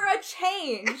a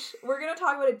change, we're going to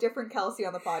talk about a different Kelsey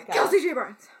on the podcast. Kelsey J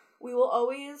Barnes. We will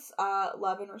always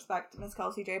love and respect Miss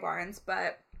Kelsey J. Barnes,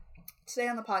 but today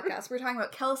on the podcast, we're talking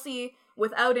about Kelsey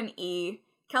without an E,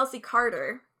 Kelsey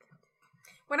Carter.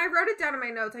 When I wrote it down in my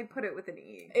notes, I put it with an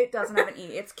E. It doesn't have an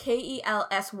E. It's Kelsy,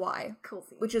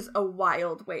 Kelsey, which is a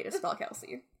wild way to spell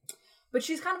Kelsey. But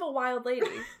she's kind of a wild lady.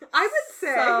 I would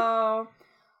say. So,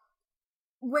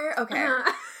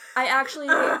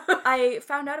 I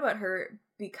found out about her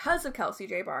because of Kelsey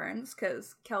J. Barnes,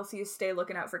 because Kelseys stay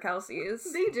looking out for Kelseys.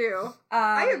 They do.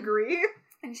 I agree.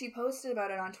 And she posted about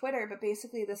it on Twitter, but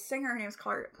basically the singer, her name's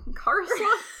Carson.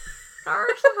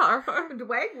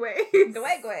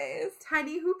 Dwagways.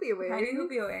 Tiny Hoopy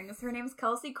Wings. Her name's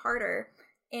Kelsey Carter,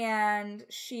 and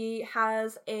she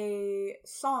has a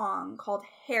song called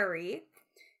Harry,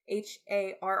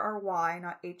 Harry,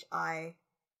 not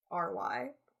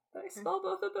Hiry. Did I spell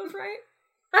both of those right?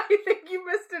 I think you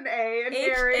missed an A in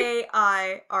Harry.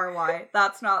 Hiry.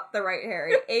 That's not the right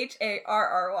Harry. Harry.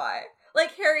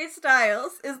 Like Harry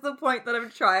Styles is the point that I'm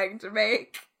trying to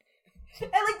make.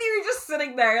 And like they were just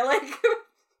sitting there, like I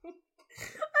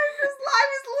was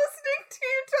listening to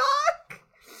you talk.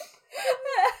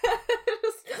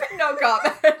 No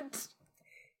comment.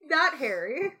 That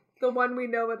Harry, the one we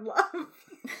know and love.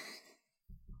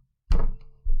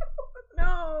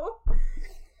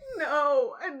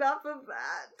 No, enough of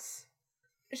that.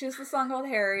 She has the song called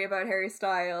Harry about Harry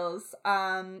Styles.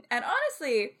 And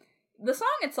honestly, the song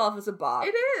itself is a bop.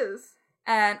 It is.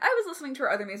 And I was listening to her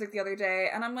other music the other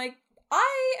day, and I'm like,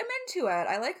 I am into it.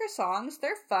 I like her songs.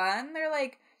 They're fun. They're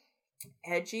like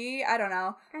edgy. I don't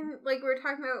know. And like we were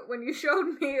talking about when you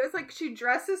showed me, it was like she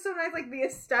dresses so nice. Like the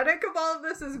aesthetic of all of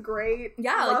this is great.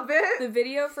 Yeah, love it. The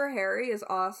video for Harry is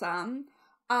awesome.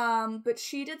 But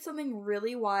she did something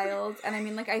really wild, and I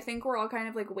mean, like, I think we're all kind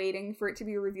of, like, waiting for it to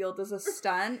be revealed as a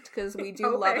stunt, because we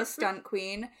do love a stunt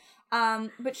queen.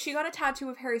 But she got a tattoo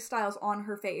of Harry Styles on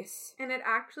her face. And it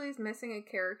actually is missing a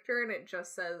character, and it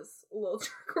just says Little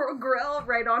Charcoal Grill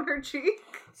right on her cheek.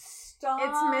 Stop.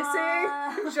 It's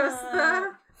missing just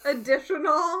the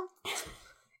additional...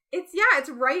 It's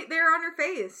right there on her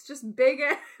face. Just big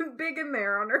in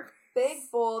there on her face. Big,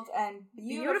 bold, and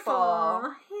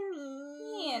beautiful.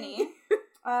 Henny.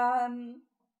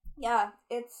 Yeah,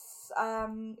 it's...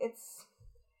 And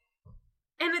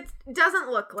it doesn't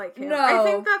look like him. No. I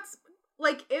think that's...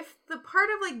 like, if the part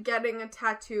of, like, getting a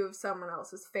tattoo of someone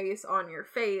else's face on your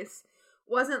face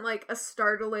wasn't, like, a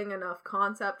startling enough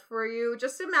concept for you,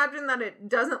 just imagine that it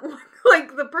doesn't look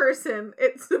like the person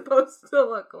it's supposed to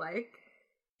look like.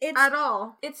 At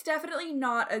all. It's definitely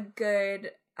not a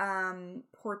good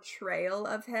portrayal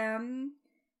of him.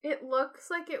 It looks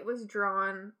like it was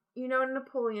drawn, you know, in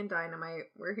Napoleon Dynamite,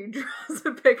 where he draws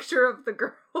a picture of the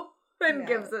girl and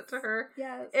gives it to her.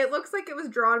 Yes. It looks like it was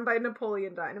drawn by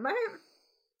Napoleon Dynamite.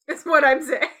 It's what I'm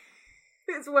saying.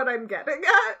 It's what I'm getting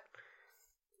at.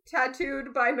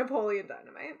 Tattooed by Napoleon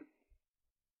Dynamite.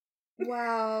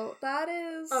 Wow, that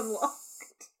is...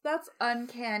 Unlocked. That's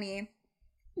uncanny.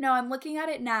 No, I'm looking at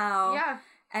it now. Yeah.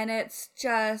 And it's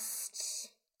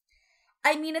just...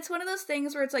 I mean, it's one of those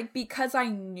things where it's like, because I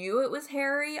knew it was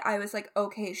Harry, I was like,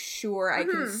 okay, sure, I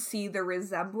can see the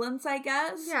resemblance, I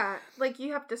guess. Yeah, like,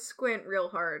 you have to squint real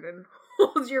hard and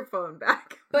hold your phone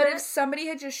back. But if somebody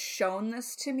had just shown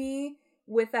this to me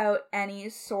without any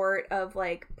sort of,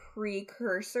 like,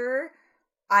 precursor,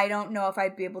 I don't know if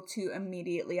I'd be able to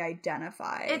immediately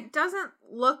identify. It doesn't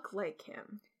look like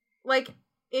him. Like,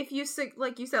 if you,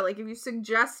 like you said, like, if you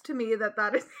suggest to me that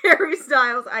that is Harry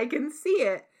Styles, I can see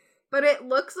it. But it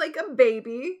looks like a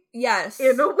baby. Yes.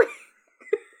 In a wig.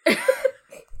 It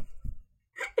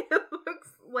looks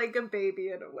like a baby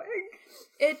in a wig.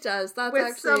 It does. That's with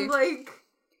actually... some, like,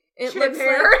 it chin looks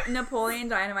hair. like Napoleon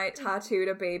Dynamite tattooed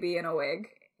a baby in a wig.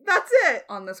 That's it.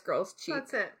 On this girl's cheek.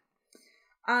 That's it.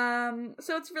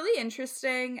 So it's really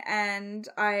interesting, and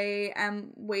I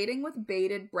am waiting with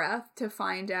bated breath to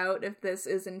find out if this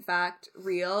is in fact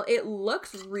real. It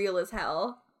looks real as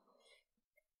hell.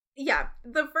 Yeah,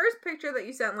 the first picture that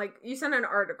you sent, like, you sent an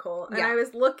article, and Yeah. I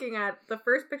was looking at the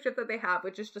first picture that they have,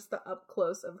 which is just the up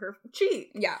close of her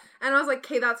cheek. Yeah. And I was like,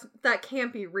 okay, that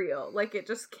can't be real. Like, it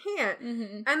just can't.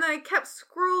 Mm-hmm. And then I kept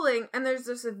scrolling, and there's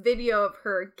just a video of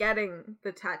her getting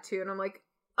the tattoo, and I'm like,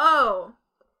 oh,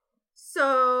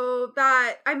 so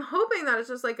that, I'm hoping that it's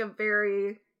just, like, a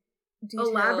very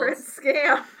elaborate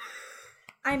scam.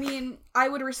 I mean, I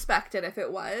would respect it if it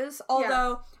was,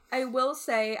 although... Yes. I will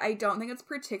say, I don't think it's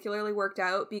particularly worked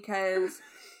out because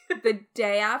the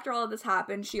day after all of this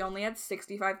happened, she only had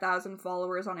 65,000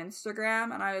 followers on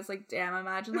Instagram, and I was like, damn,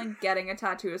 imagine, like, getting a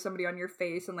tattoo of somebody on your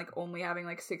face and, like, only having,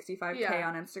 like, 65K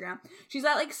on Instagram. She's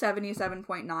at, like,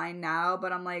 77.9 now,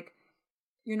 but I'm like,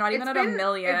 you're not even at a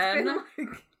million. It's been, like,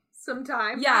 some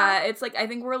time. Yeah, now. it's like, I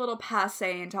think we're a little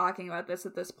passé in talking about this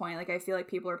at this point. Like, I feel like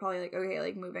people are probably like, okay,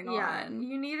 like, moving on.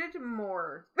 You needed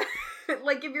more.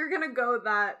 Like, if you're gonna go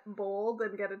that bold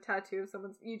and get a tattoo of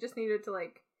someone's, you just needed to,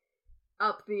 like,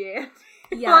 up the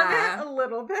ante on it a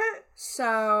little bit.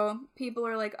 So, people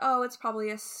are like, oh, it's probably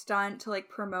a stunt to, like,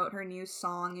 promote her new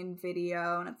song and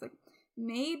video, and it's like,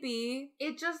 maybe.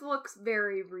 It just looks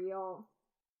very real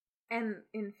and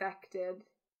infected.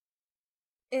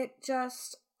 It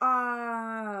just,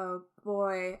 oh,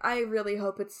 boy. I really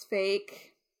hope it's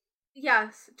fake.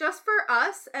 Yes, just for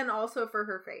us and also for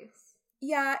her face.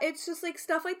 Yeah, it's just, like,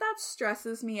 stuff like that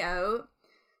stresses me out.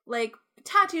 Like,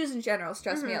 tattoos in general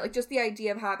stress me out. Like, just the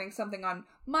idea of having something on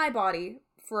my body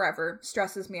forever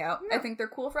stresses me out. Yeah. I think they're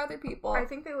cool for other people. I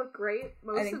think they look great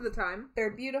most of the time.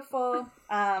 They're beautiful.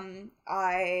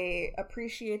 I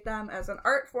appreciate them as an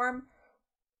art form,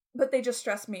 but they just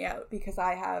stress me out because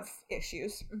I have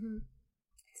issues. Mm-hmm.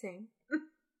 Same.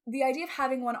 The idea of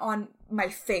having one on my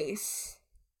face.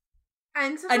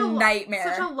 And such a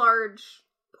nightmare. Such a large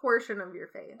portion of your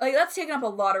face. Like, that's taking up a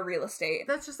lot of real estate.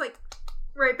 That's just, like,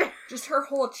 right there. Just her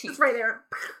whole cheek. Just right there.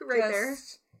 Right there.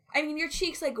 I mean, your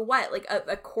cheek's, like, what? Like,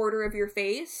 a quarter of your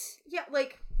face? Yeah,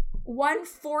 like...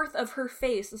 1/4 of her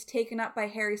face is taken up by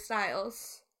Harry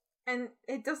Styles. And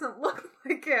it doesn't look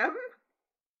like him.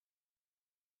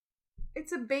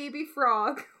 It's a baby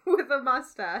frog with a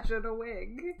mustache and a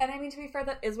wig. And I mean, to be fair,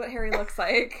 that is what Harry looks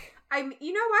like.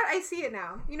 You know what? I see it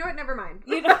now. You know what? Never mind.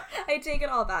 I take it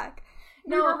all back.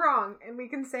 We were wrong, and we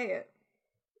can say it.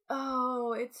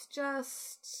 Oh, it's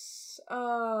just...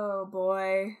 Oh,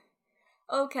 boy.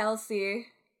 Oh, Kelsey.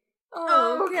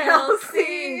 Oh,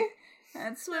 Kelsey.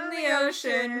 I'd swim the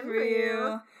ocean for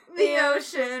you. The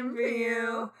ocean for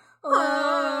you.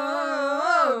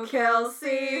 Oh,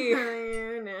 Kelsey.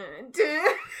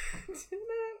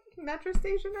 Metro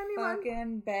station, anyone?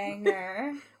 Fucking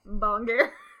banger.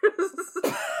 Bongers.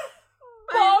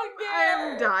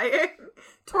 I'm dying.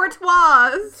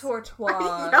 Tortoise. Tortoise.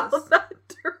 I yelled that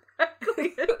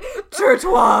directly. Tortoise.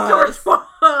 Tortoise.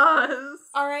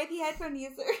 R.I.P. headphone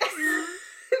users.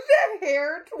 The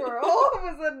hair twirl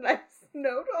was a nice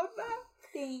note on that.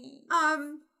 Thanks.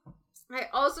 I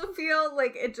also feel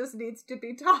like it just needs to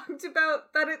be talked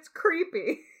about that it's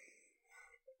creepy.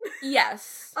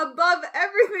 Yes. Above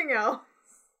everything else.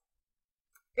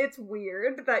 It's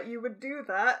weird that you would do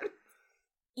that.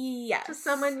 Yes. To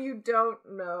someone you don't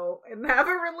know and have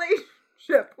a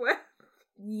relationship with.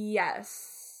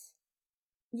 Yes.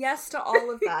 Yes to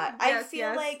all of that. Yes, I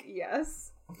feel like...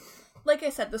 Yes. Like I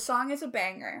said, the song is a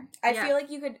banger. I Yeah. feel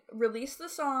like you could release the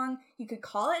song, you could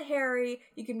call it Harry,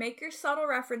 you could make your subtle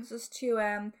references to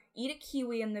him, eat a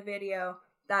kiwi in the video.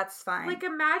 That's fine. Like,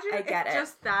 imagine if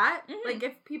just that, like,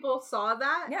 if people saw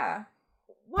that. Yeah.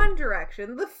 One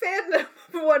Direction, the fandom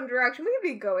of One Direction,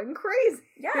 we'd be going crazy.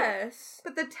 Yes.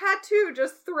 But the tattoo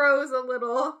just throws a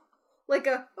little, like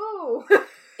a, oh.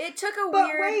 It took a but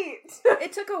weird... wait.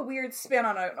 It took a weird spin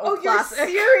on an Oh, old classic. you're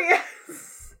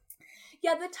serious?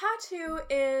 Yeah, the tattoo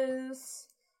is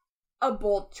a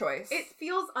bold choice. It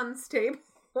feels unstable,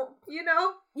 you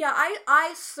know? Yeah,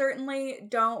 I certainly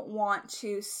don't want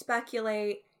to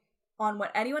speculate on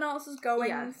what anyone else is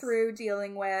going through,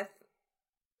 dealing with,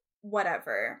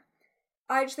 whatever.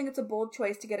 I just think it's a bold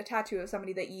choice to get a tattoo of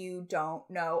somebody that you don't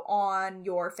know on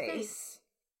your face.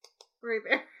 Right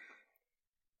there.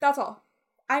 That's all.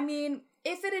 I mean,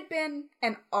 if it had been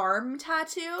an arm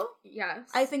tattoo, yes,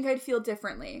 I think I'd feel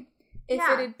differently. If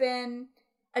it had been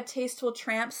a Tasteful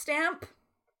Tramp stamp,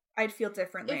 I'd feel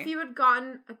differently. If you had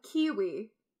gotten a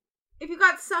kiwi, if you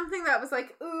got something that was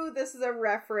like, ooh, this is a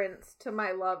reference to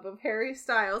my love of Harry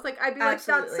Styles, like, I'd be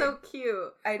Absolutely. like, that's so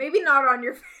cute. Maybe not on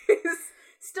your face.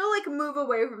 Still, like, move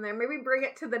away from there. Maybe bring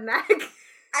it to the neck.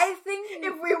 I think...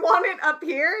 If we want it up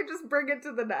here, just bring it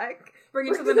to the neck. Bring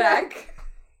it to the neck.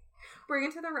 Bring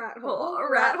it to the rat hole.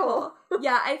 Rat hole.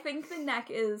 Yeah, I think the neck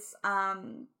is,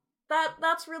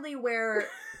 that's really where,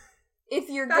 if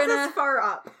you're that's gonna... as far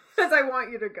up as I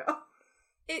want you to go.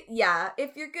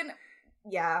 If you're gonna...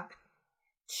 Yeah.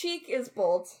 Cheek is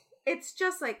bold. It's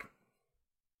just like,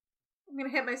 I'm gonna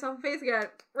hit myself in the face again.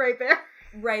 Right there.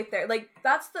 Right there. Like,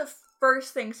 that's the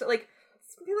first thing. So, like...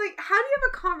 Be like, how do you have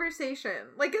a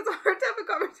conversation? Like, it's hard to have a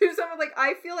conversation with someone. Like,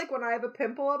 I feel like when I have a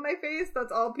pimple on my face,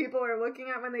 that's all people are looking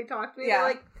at when they talk to me. Yeah. They're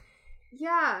like,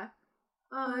 yeah.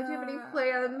 Do you have any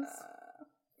plans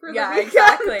for the yeah, weekend?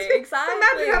 exactly.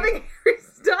 Imagine having Harry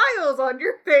Styles on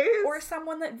your face. Or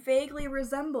someone that vaguely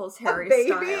resembles Harry a baby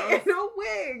Styles. in a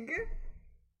wig.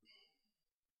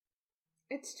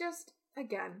 It's just,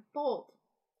 again, bold.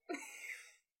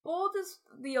 Bold is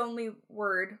the only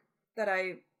word that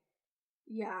I...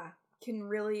 can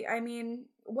really, I mean,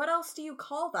 what else do you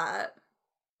call that?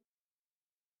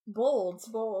 Bold. It's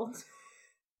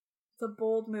a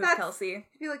bold move, Kelsey. I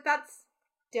feel like that's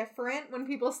different when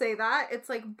people say that. It's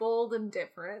like bold and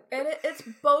different. It's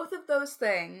both of those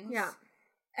things. Yeah.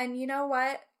 And you know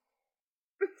what?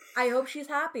 I hope she's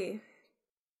happy.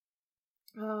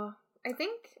 I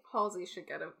think Halsey should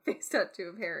get a face tattoo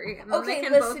of Harry. And then okay, they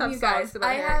can listen, both have you guys. songs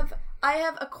about Harry. I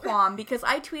have a qualm because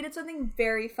I tweeted something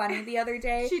very funny the other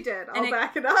day. She did. And I'll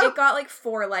back it up. It got like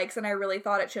 4 likes, and I really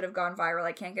thought it should have gone viral.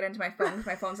 I can't get into my phone because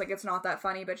my phone's like, it's not that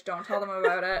funny, bitch. Don't tell them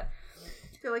about it.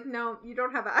 They're like, no, you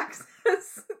don't have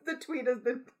access. The tweet has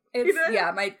been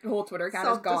yeah, my whole Twitter account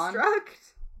is gone.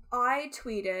 Self-destruct. I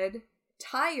tweeted,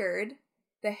 Tired,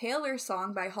 the Haler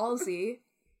song by Halsey,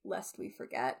 lest we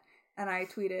forget. And I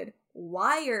tweeted,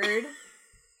 Wired,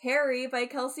 Harry by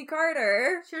Kelsey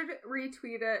Carter. Should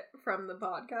retweet it from the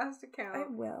podcast account. I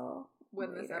will.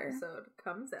 When this episode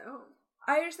comes out.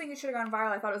 I just think it should have gone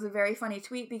viral. I thought it was a very funny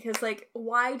tweet because, like,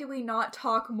 why do we not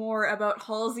talk more about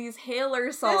Halsey's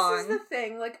Haler song? This is the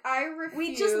thing. Like, I refuse.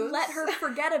 We just let her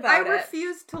forget about it. I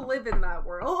refuse to live in that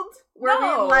world where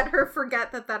we let her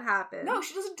forget that happened. No,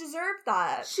 she doesn't deserve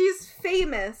that. She's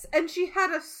famous, and she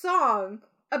had a song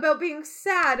about being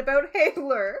sad about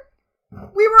Haler.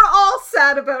 We were all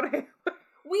sad about Haler.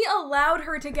 We allowed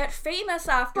her to get famous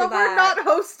after but that. We're not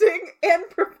hosting and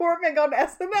performing on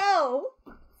SNL.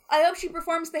 I hope she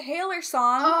performs the Haler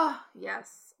song. Oh,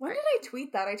 yes. When did I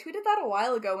tweet that? I tweeted that a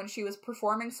while ago when she was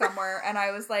performing somewhere, and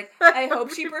I was like, I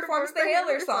hope she performs the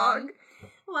Haler song.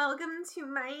 Welcome to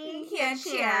my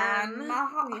kitchen.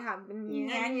 We have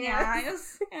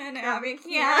bananas. And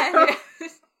avocado.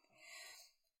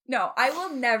 No, I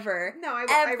will never,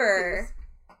 ever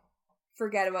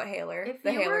forget about Haler, if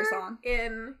the you Haler were song.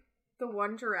 In the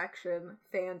One Direction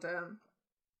fandom,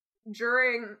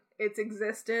 during its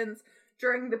existence,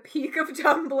 during the peak of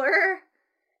Tumblr,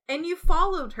 and you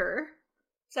followed her.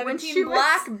 17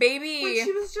 Black, baby! When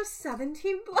she was just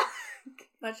 17 Black.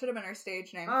 That should have been her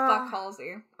stage name. Fuck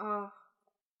Halsey. Oh,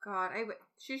 God.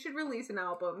 She should release an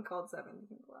album called 17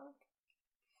 Black.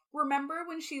 Remember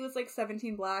when she was like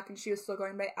 17 Black and she was still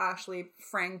going by Ashley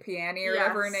Frangipani or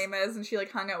whatever her name is, and she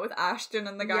like hung out with Ashton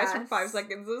and the guys from 5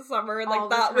 Seconds of Summer, and like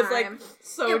that was like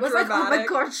so it was dramatic. like,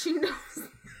 oh my God, she knows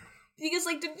Because,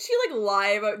 like, didn't she, like, lie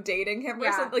about dating him or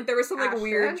Yeah. something? Like, there was some, like,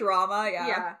 weird Ashton. drama, yeah.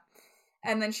 Yeah.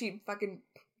 And then she fucking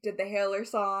did the Hailor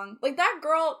song. Like, that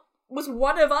girl was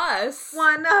one of us.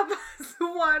 One of us.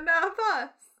 One of us.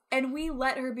 And we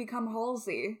let her become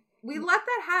Halsey. We let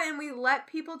that happen. We let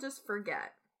people just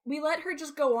forget. We let her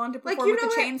just go on to perform Like, you with know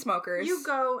the what? Chainsmokers. You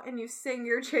go and you sing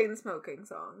your chain smoking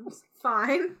songs.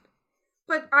 Fine.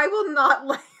 But I will not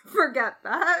let you forget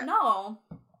that. No.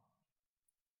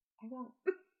 I won't.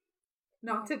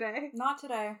 Not today. Not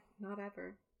today. Not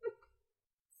ever.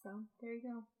 So, there you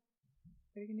go.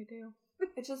 What are you gonna do?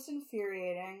 It's just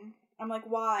infuriating. I'm like,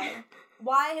 why?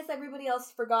 Why has everybody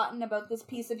else forgotten about this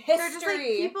piece of history? They're just like,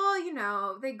 people, you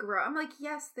know, they grow. I'm like,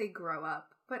 yes, they grow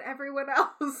up. But everyone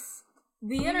else.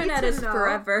 The You internet need to is know.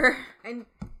 forever. And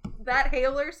that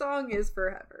Hailor song is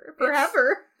forever.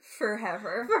 Forever.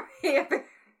 Forever. Forever.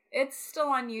 It's still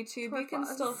on YouTube. Poor You can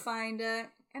Fuzz. still find it.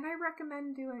 And I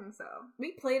recommend doing so.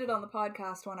 We played it on the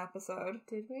podcast one episode.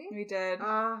 Did we? We did.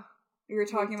 Ah. We were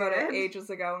talking about it did. ages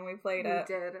ago when we played We it.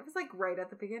 did. It was like right at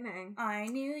the beginning. I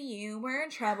knew you were in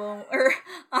trouble. Or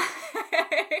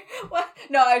what?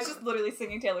 No, I was just literally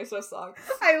singing Taylor Swift's song.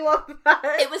 I love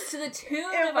that. It was to the tune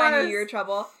It of I Knew was. You Were in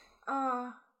Trouble.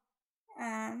 Oh.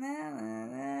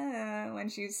 When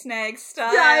she snagged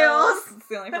Styles. Styles. It's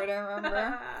the only part I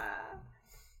remember.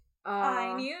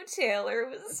 I knew Taylor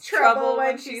was trouble trouble when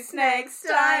when she she snagged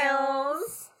snagged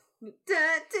Styles.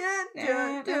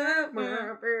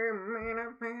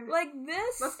 Like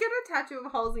this. Let's get a tattoo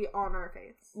of Halsey on our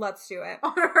face. Let's do it.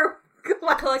 On our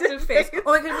Collective face.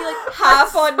 Oh, it could be like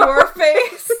half on your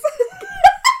face.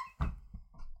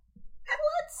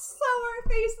 Let's sew our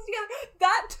faces together.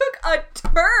 That took a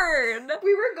turn.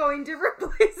 We were going different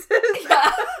places.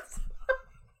 Yes.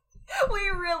 We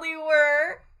really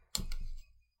were.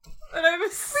 And I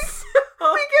was so...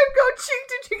 We could go cheek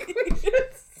to cheek. We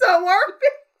should sew our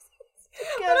faces What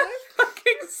together. a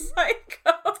fucking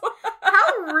psycho. How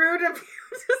rude of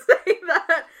you to say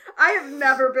that. I have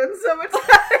never been so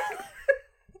attacked.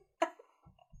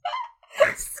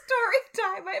 Story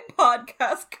time. My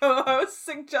podcast co-host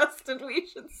suggested we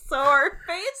should sew our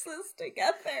faces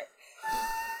together.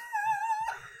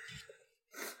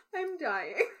 I'm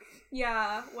dying.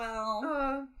 Yeah,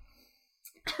 well...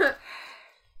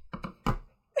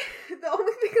 The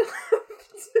only thing left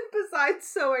besides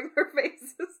sewing our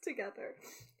faces together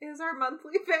is our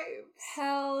monthly faves.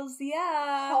 Hells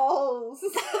yeah. Halls.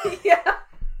 Yeah.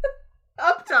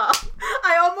 Up top.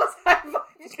 I almost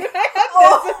high-fived you. I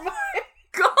have this in my...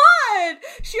 God!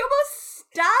 She almost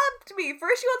stabbed me.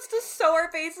 First she wants to sew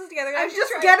our faces together. I'm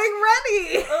just getting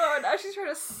ready. Oh, now she's trying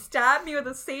to stab me with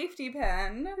a safety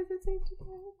pin.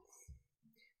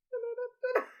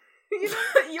 You know,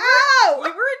 You were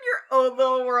in your own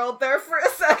little world there for a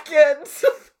second. I was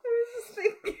just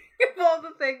thinking of all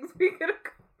the things we could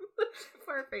accomplish if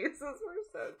our faces were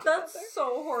so together. That's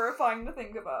so horrifying to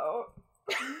think about.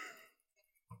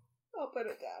 I'll put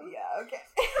it down. Yeah, okay.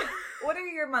 What are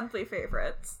your monthly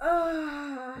favorites?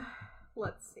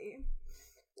 Let's see.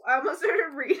 I almost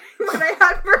started reading what I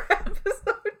had for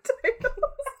episode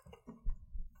titles.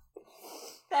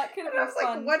 That could And be I was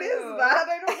fun, like, what too. is that?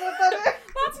 I don't know what that is.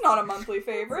 That's not a monthly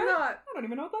favorite. It's not. I don't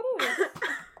even know what that is.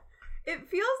 It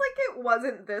feels like it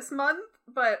wasn't this month,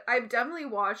 but I've definitely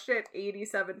watched it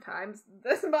 87 times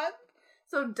this month.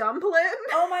 So Dumplin'.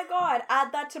 Oh my god,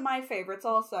 add that to my favorites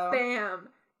also. Bam.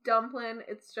 Dumplin'.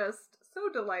 It's just so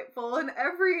delightful in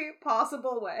every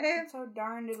possible way. It's so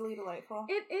darndly delightful.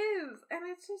 It is. And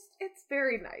it's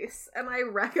very nice. And I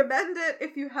recommend it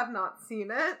if you have not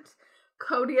seen it.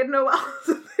 Cody and Noel's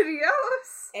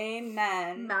videos.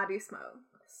 Amen. Maddie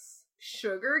Smokes.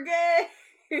 Sugar Gay.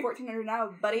 1400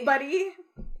 now, buddy. Buddy.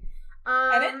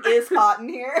 And it is hot in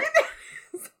here.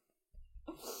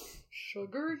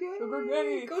 Sugar Gay. Sugar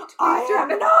Gay. Go tweeze I your am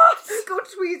nipples. not. Go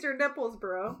tweeze your nipples,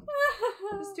 bro.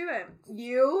 Just do it.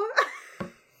 You.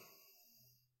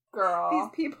 Girl. These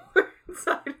people are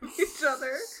inside of each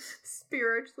other.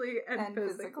 Spiritually and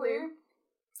physically.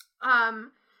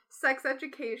 Sex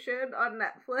Education on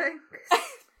Netflix.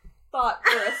 Thought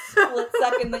for a split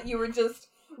second that you were just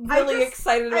really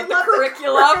excited about the love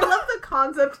curriculum. I love the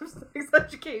concept of sex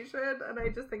education, and I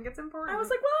just think it's important. I was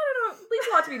like, well, I don't know. Leaves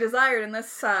a lot to be desired in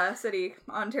this city,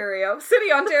 Ontario.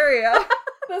 City, Ontario.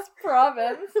 This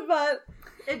province, but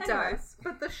it anyway. does.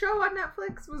 But the show on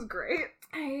Netflix was great.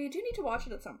 I do need to watch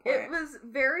it at some point. It was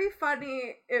very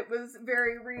funny. It was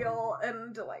very real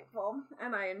and delightful,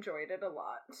 and I enjoyed it a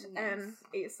lot. Nice. And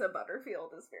Asa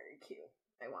Butterfield is very cute.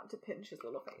 I want to pinch his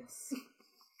little face.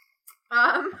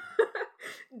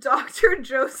 Dr.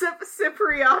 Joseph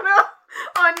Cipriano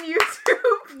on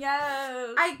YouTube.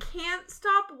 Yes. I can't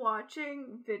stop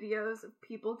watching videos of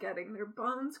people getting their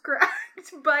bones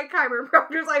cracked by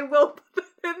chiropractors. I will put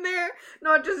it in there.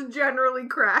 Not just generally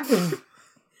cracked.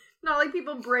 Not like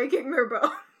people breaking their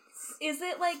bones. Is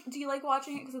it like, do you like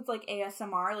watching it because it's like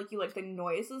ASMR? Like you like the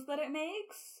noises that it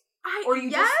makes?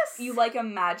 You like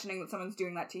imagining that someone's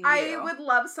doing that to you? I would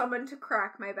love someone to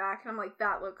crack my back, and I'm like,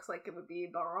 that looks like it would be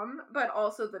bomb, but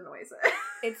also the noises.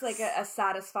 It's like a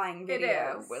satisfying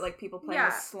video It is. where like people playing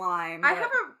with slime. I have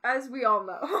as we all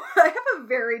know, I have a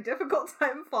very difficult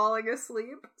time falling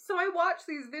asleep, so I watch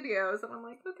these videos, and I'm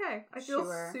like, okay, I feel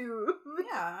soothed.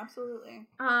 Yeah, absolutely.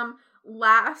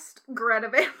 Last Greta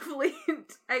Van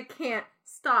Fleet, I can't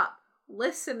stop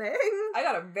listening. I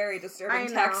got a very disturbing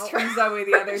text from Zoe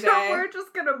the other day. We're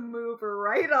just gonna move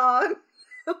right on.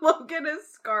 Logan is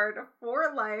scarred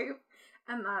for life,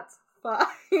 and that's fine.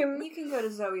 You can go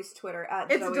to Zoe's Twitter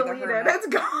at it's Zoe deleted. the Hermit. It's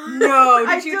gone. No,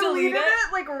 I did you delete deleted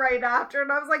it like right after,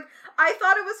 and I was like, I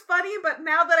thought it was funny, but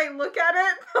now that I look at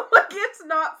it, I'm like, it's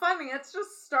not funny. It's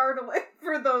just startling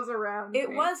for those around It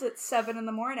me. was at 7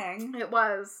 a.m. It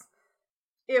was.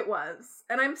 It was.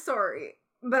 And I'm sorry,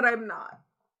 but I'm not.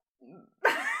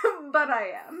 But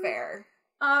I am. Fair.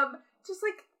 Just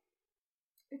like,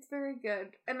 it's very good.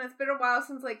 And it's been a while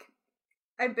since like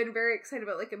I've been very excited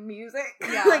about like a music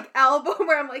like album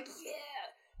where I'm like,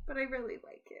 yeah, but I really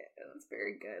like it. And it's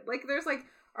very good. Like there's like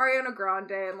Ariana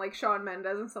Grande and like Shawn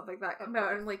Mendes and stuff like that come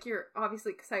out, and like you're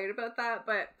obviously excited about that,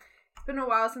 but it's been a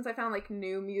while since I found like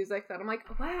new music that I'm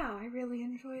like, wow, I really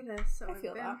enjoy this. So I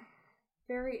feel that.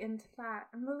 Very into that,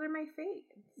 and those are my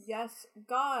faves. Yes,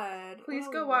 God. Please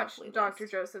go watch Dr.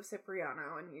 Joseph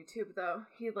Cipriano on YouTube, though.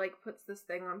 He like puts this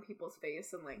thing on people's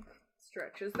face and like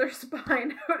stretches their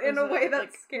spine out in a way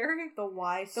that's like scary. The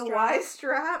Y strap. The Y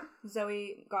strap.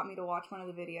 Zoe got me to watch one of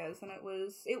the videos, and it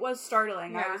was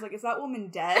startling. Yeah. I was like, "Is that woman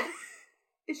dead?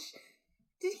 Did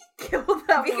he kill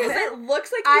that because woman? It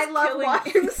looks like I love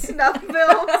watching snuff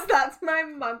films. That's my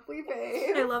monthly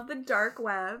fave. I love the dark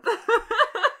web.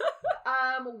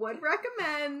 Would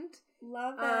recommend.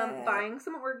 Love it. Buying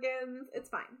some organs. It's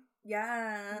fine.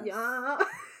 Yes. Yes.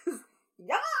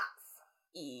 Yes.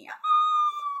 Yeah.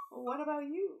 What about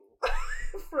you,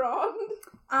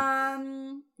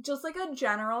 Frond? Just like a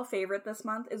general favorite this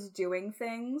month is doing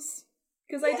things.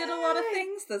 Because I did a lot of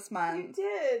things this month. You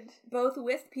did. Both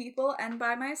with people and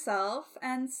by myself.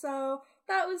 And so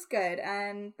that was good.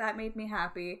 And that made me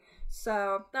happy.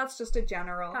 So that's just a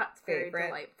general favorite. Very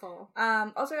delightful.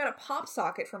 Also got a pop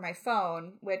socket for my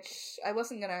phone, which I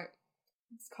wasn't going to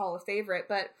call a favorite,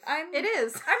 but It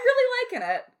is. I'm really liking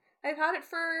it. I've had it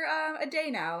for a day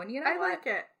now. And you know I like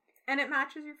it. And it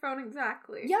matches your phone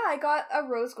exactly. Yeah, I got a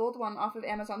rose gold one off of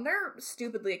Amazon. They're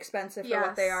stupidly expensive for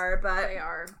what they are, but they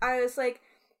are. I was like,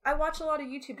 I watch a lot of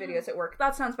YouTube videos at work.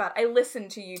 That sounds bad. I listen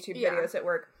to YouTube videos at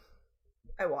work.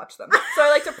 I watch them. So I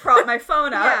like to prop my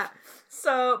phone up. Yeah.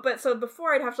 So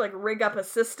before I'd have to like rig up a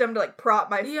system to like prop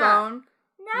my phone.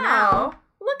 Now,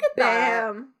 look at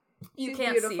that. Bam. You She's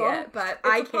can't beautiful. see it, but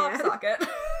it's a pop socket.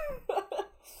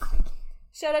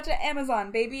 Shout out to Amazon,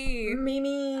 baby.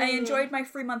 Mimi. I enjoyed my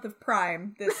free month of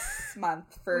Prime this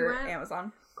month for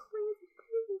Amazon.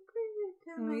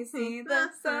 We see the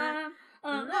sun.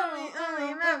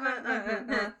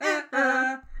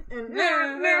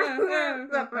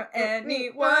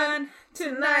 Anyone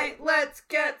tonight, let's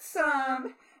get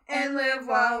some and live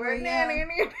while we're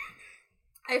young.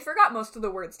 I forgot most of the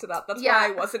words to that. That's why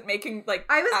I wasn't making like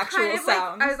actual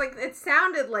sounds. Like, I was like, it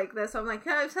sounded like this. So I'm like,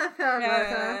 love. That's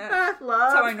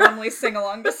how I normally sing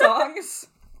along to songs.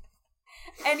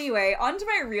 Anyway, on to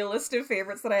my real list of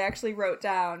favorites that I actually wrote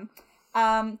down.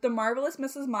 The Marvelous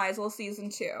Mrs. Maisel season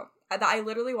 2. I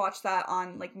literally watched that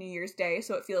on like New Year's Day,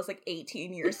 so it feels like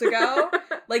 18 years ago.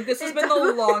 Like this has been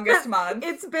the longest month.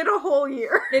 It's been a whole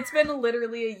year. It's been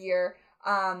literally a year.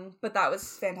 But that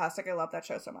was fantastic. I love that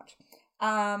show so much.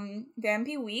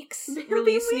 Vampy Weeks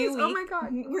release new week. Oh my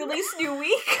god. Release new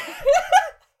week.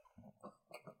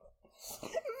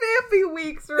 Vampy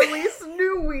Weeks release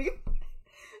new week.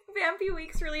 Vampy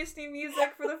Weeks released new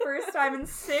music for the first time in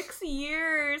 6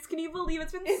 years. Can you believe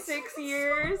it's been 6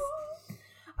 years?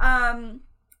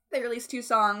 They released 2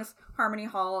 songs, Harmony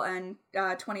Hall and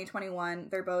 2021.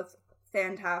 They're both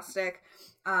fantastic.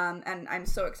 And I'm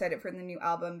so excited for the new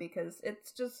album because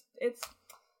it's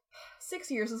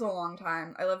 6 years is a long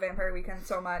time. I love Vampire Weekend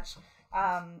so much.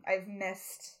 I've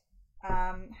missed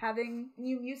having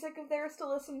new music of theirs to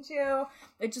listen to.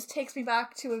 It just takes me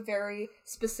back to a very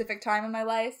specific time in my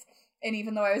life. And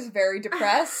even though I was very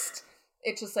depressed,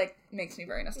 it just like makes me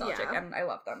very nostalgic and I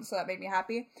love them. So that made me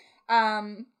happy.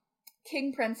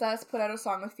 King Princess put out a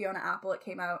song with Fiona Apple. It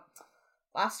came out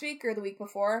last week or the week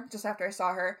before, just after I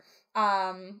saw her.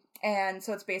 And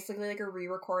so it's basically like a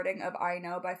re-recording of I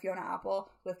Know by Fiona Apple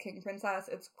with King Princess.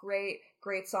 It's great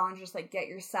song. Just like get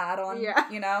your sad on,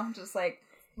 you know, just like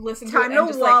listen to it and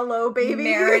just wallow, like baby.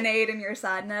 Marinate in your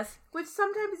sadness. Which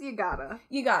sometimes you gotta.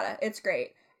 It's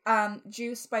great.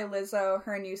 Juice by Lizzo,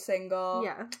 her new single.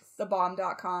 Yes.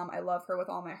 TheBomb.com. I love her with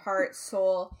all my heart,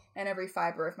 soul, and every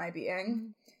fiber of my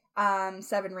being.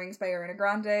 7 Rings by Ariana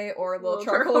Grande or Lil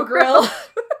Charcoal Grill.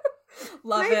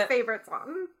 Love it. My favorite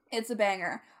song. It's a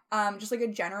banger. Just like a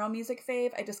general music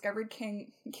fave, I discovered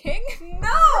King?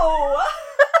 No!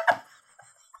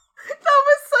 That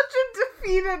was such a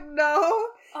defeated no.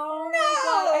 Oh my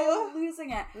god, I'm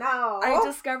losing it. No. I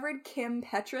discovered Kim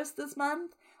Petras this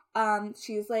month.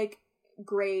 She's like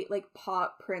great, like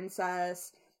pop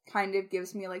princess, kind of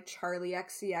gives me like Charlie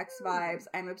XCX vibes.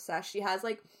 I'm obsessed. She has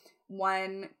like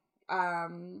one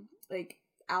like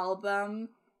album,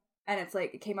 and it's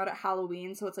like it came out at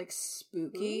Halloween, so it's like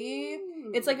spooky.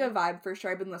 Ooh. It's like a vibe for sure.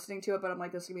 I've been listening to it, but I'm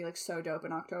like, this is gonna be like so dope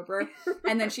in October.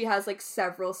 And then she has like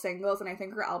several singles, and I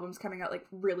think her album's coming out like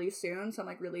really soon, so I'm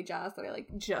like really jazzed that I like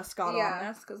just got on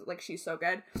this because like she's so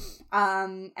good.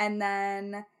 And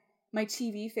then my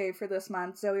TV fave for this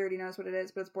month, Zoe already knows what it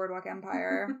is, but it's Boardwalk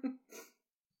Empire.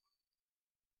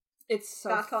 It's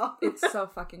so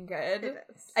fucking good. It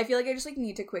is. I feel like I just like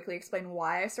need to quickly explain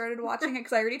why I started watching it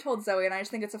because I already told Zoe and I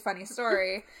just think it's a funny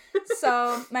story.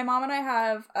 So my mom and I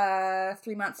have a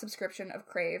 3-month subscription of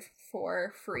Crave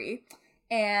for free,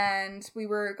 and we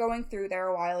were going through there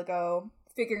a while ago,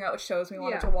 figuring out what shows we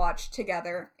wanted to watch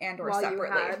together and or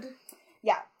separately.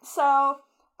 Yeah. So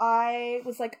I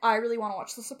was like, I really want to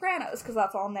watch The Sopranos because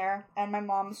that's on there, and my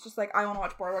mom's just like, I want to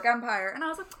watch Boardwalk Empire, and I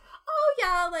was like, oh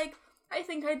yeah, like I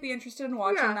think I'd be interested in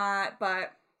watching that,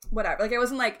 but whatever. Like, I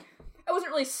wasn't really,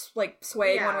 like,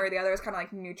 swaying one way or the other. I was kind of,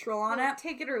 like, neutral on it.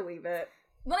 Take it or leave it.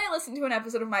 Then I listened to an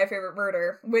episode of My Favorite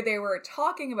Murder where they were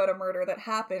talking about a murder that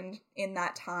happened in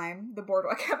that time, the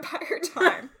Boardwalk Empire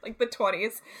time, like the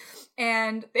 20s.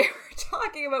 And they were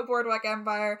talking about Boardwalk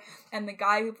Empire and the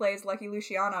guy who plays Lucky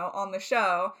Luciano on the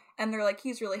show. And they're like,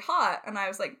 he's really hot. And I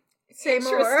was like,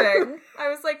 interesting. I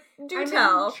was like,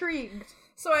 tell. I'm intrigued.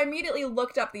 So I immediately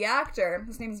looked up the actor.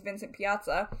 His name is Vincent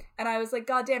Piazza. And I was like,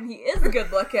 God damn, he is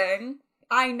good looking.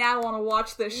 I now want to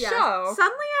watch this show.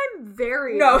 Suddenly I'm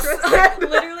very interested.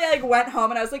 Literally, I went home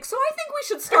and I was like, so I think we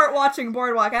should start watching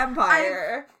Boardwalk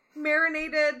Empire. I've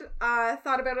marinated,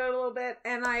 thought about it a little bit,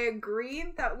 and I agree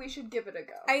that we should give it a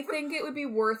go. I think it would be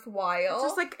worthwhile. It's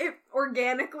just like it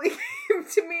organically came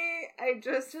to me. I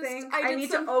just think I need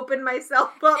to open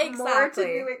myself up more to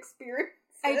new experiences.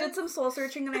 I did some soul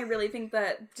searching, and I really think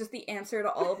that just the answer to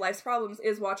all of life's problems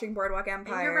is watching Boardwalk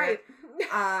Empire. You're right.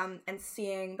 And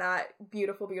seeing that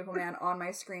beautiful, beautiful man on my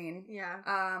screen. Yeah.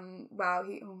 Wow.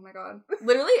 Oh my god.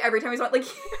 Literally every time he's on, like,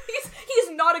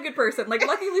 he's not a good person. Like,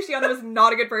 Lucky Luciano is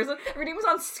not a good person. Every time he's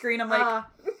on screen, I'm like,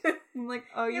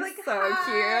 oh, you're like, so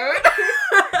cute.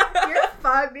 You're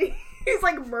funny. He's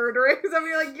like murdering somebody.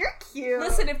 You're like, you're cute.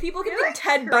 Listen, if people can think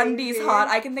Ted Bundy's hot,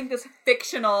 I can think this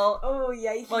fictional. Oh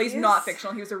yeah. Well, he's not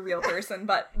fictional. He was a real person,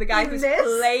 but the guy who's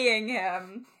playing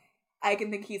him, I can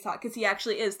think he's hot because he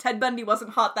actually is. Ted Bundy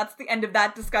wasn't hot. That's the end of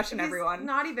that discussion, everyone.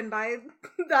 Not even by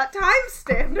that time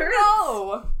standard.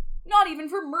 No, not even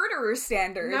for murderer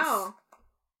standards. No,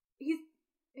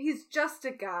 he's just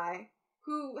a guy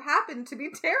who happened to be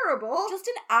terrible. Just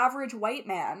an average white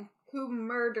man who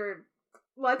murdered.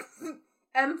 Let's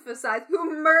emphasize,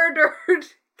 who murdered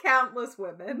countless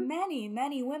women. Many,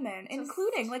 many women,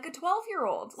 including like a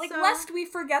 12-year-old. Like, lest we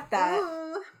forget that.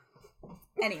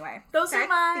 Anyway, those are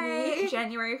my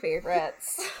January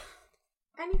favorites.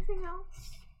 Anything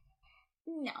else?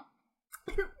 No.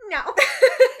 No.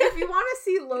 If you want to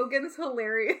see Logan's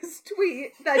hilarious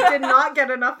tweet that did not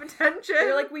get enough attention.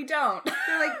 They're like, we don't.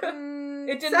 They're like,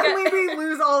 it didn't suddenly we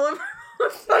lose all of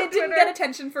it didn't get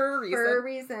attention for a reason. For a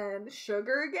reason.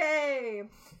 Sugar gay.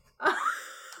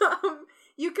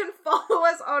 You can follow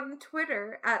us on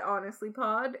Twitter at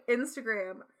HonestlyPod,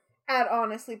 Instagram at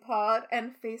HonestlyPod,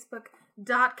 and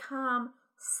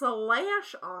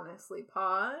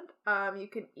Facebook.com/HonestlyPod. You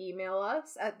can email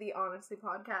us at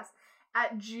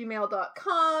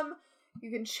thehonestlypodcast@gmail.com. You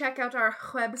can check out our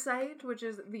website, which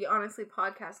is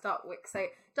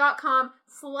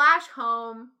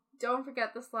thehonestlypodcast.wixsite.com/home. Don't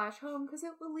forget the /home because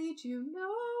it will lead you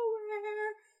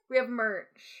nowhere. We have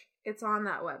merch. It's on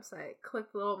that website.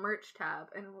 Click the little merch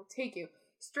tab and it will take you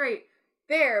straight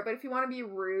there. But if you want to be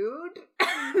rude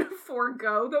and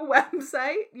forego the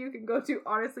website, you can go to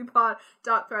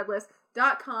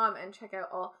honestlypod.threadless.com and check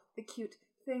out all the cute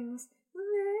things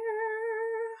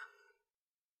there.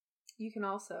 You can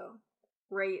also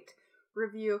rate,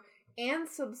 review, and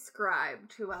subscribe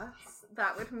to us.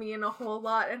 That would mean a whole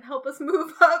lot and help us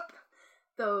move up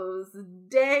those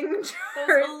dang charts.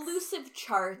 Those elusive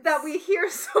charts. That we hear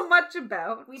so much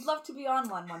about. We'd love to be on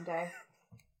one day.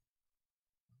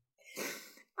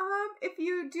 If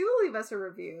you do leave us a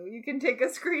review, you can take a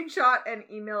screenshot and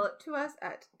email it to us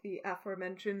at the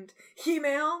aforementioned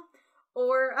email,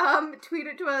 or tweet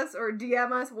it to us or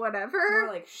DM us, whatever.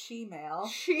 More like she-mail.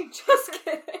 Just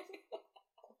kidding.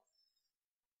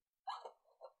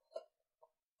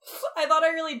 I thought I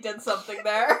really did something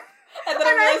there. And then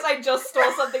I realized I just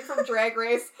stole something from Drag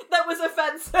Race that was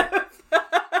offensive. I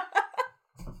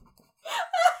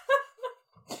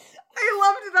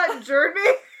loved that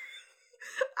journey.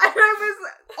 And I was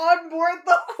on board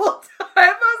the whole time.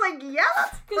 I was like, yeah,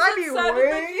 that's funny. It sounded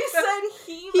like you said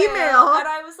he-mail. And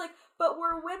I was like, but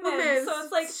we're women. So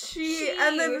it's like she.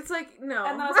 And then it's like, no.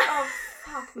 And I was like, oh,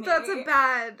 fuck me. That's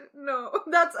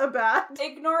a bad.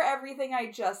 Ignore everything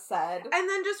I just said. And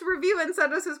then just review and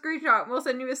send us a screenshot and we'll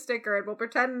send you a sticker and we'll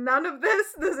pretend none of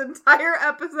this entire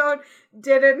episode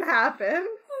didn't happen.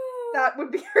 That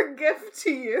would be our gift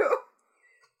to you.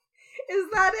 Is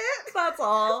that it? That's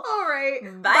all. All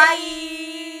right.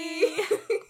 Bye.